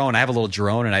my drone. I have a little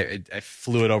drone, and I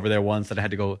flew it over there once. And I had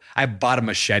to go. I bought a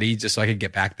machete just so I could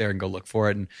get back there and go look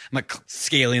for it. And I'm like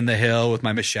scaling the hill with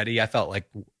my machete. I felt like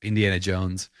Indiana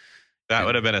Jones. That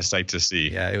would have been a sight to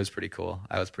see. Yeah, it was pretty cool.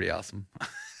 That was pretty awesome.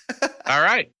 All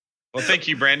right. Well, thank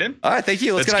you, Brandon. All right, thank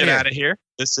you. Let's get out of here.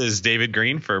 This is David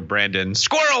Green for Brandon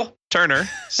Squirrel Turner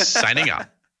signing off.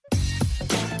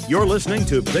 You're listening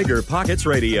to Bigger Pockets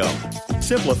Radio,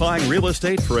 simplifying real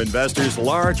estate for investors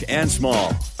large and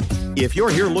small. If you're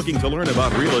here looking to learn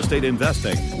about real estate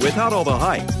investing without all the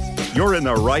hype, you're in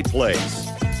the right place.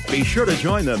 Be sure to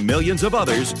join the millions of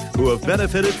others who have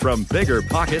benefited from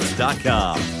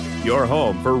BiggerPockets.com, your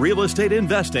home for real estate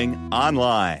investing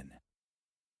online.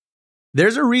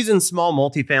 There's a reason small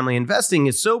multifamily investing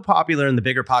is so popular in the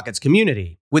Bigger Pockets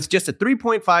community. With just a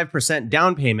 3.5%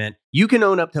 down payment, you can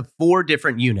own up to 4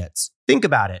 different units. Think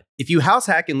about it. If you house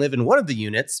hack and live in one of the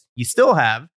units, you still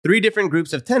have 3 different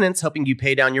groups of tenants helping you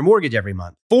pay down your mortgage every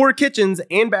month, 4 kitchens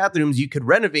and bathrooms you could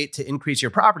renovate to increase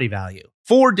your property value,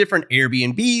 4 different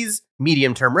Airbnbs,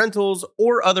 medium-term rentals,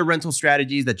 or other rental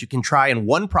strategies that you can try in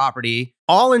one property,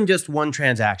 all in just one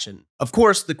transaction. Of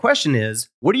course, the question is,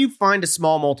 where do you find a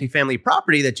small multifamily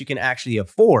property that you can actually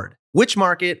afford? Which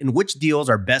market and which deals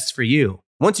are best for you?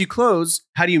 Once you close,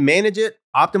 how do you manage it,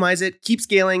 optimize it, keep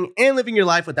scaling, and living your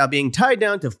life without being tied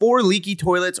down to 4 leaky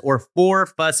toilets or 4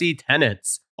 fussy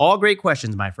tenants? All great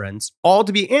questions, my friends. All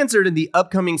to be answered in the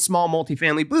upcoming Small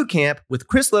Multifamily Bootcamp with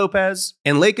Chris Lopez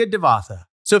and Leica Devatha.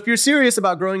 So if you're serious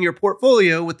about growing your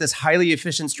portfolio with this highly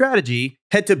efficient strategy,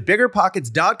 head to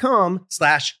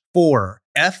biggerpockets.com/4,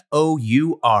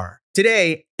 F-O-U-R,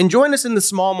 today and join us in the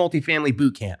Small Multifamily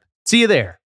Bootcamp. See you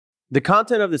there. The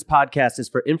content of this podcast is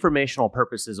for informational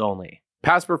purposes only.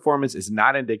 Past performance is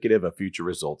not indicative of future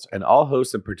results, and all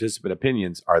host and participant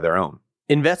opinions are their own.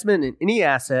 Investment in any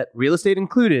asset, real estate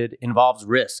included, involves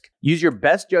risk. Use your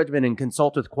best judgment and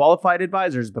consult with qualified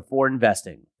advisors before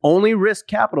investing. Only risk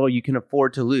capital you can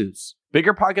afford to lose.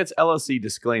 Bigger Pockets LLC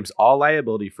disclaims all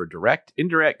liability for direct,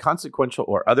 indirect, consequential,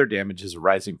 or other damages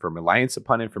arising from reliance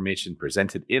upon information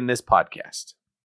presented in this podcast.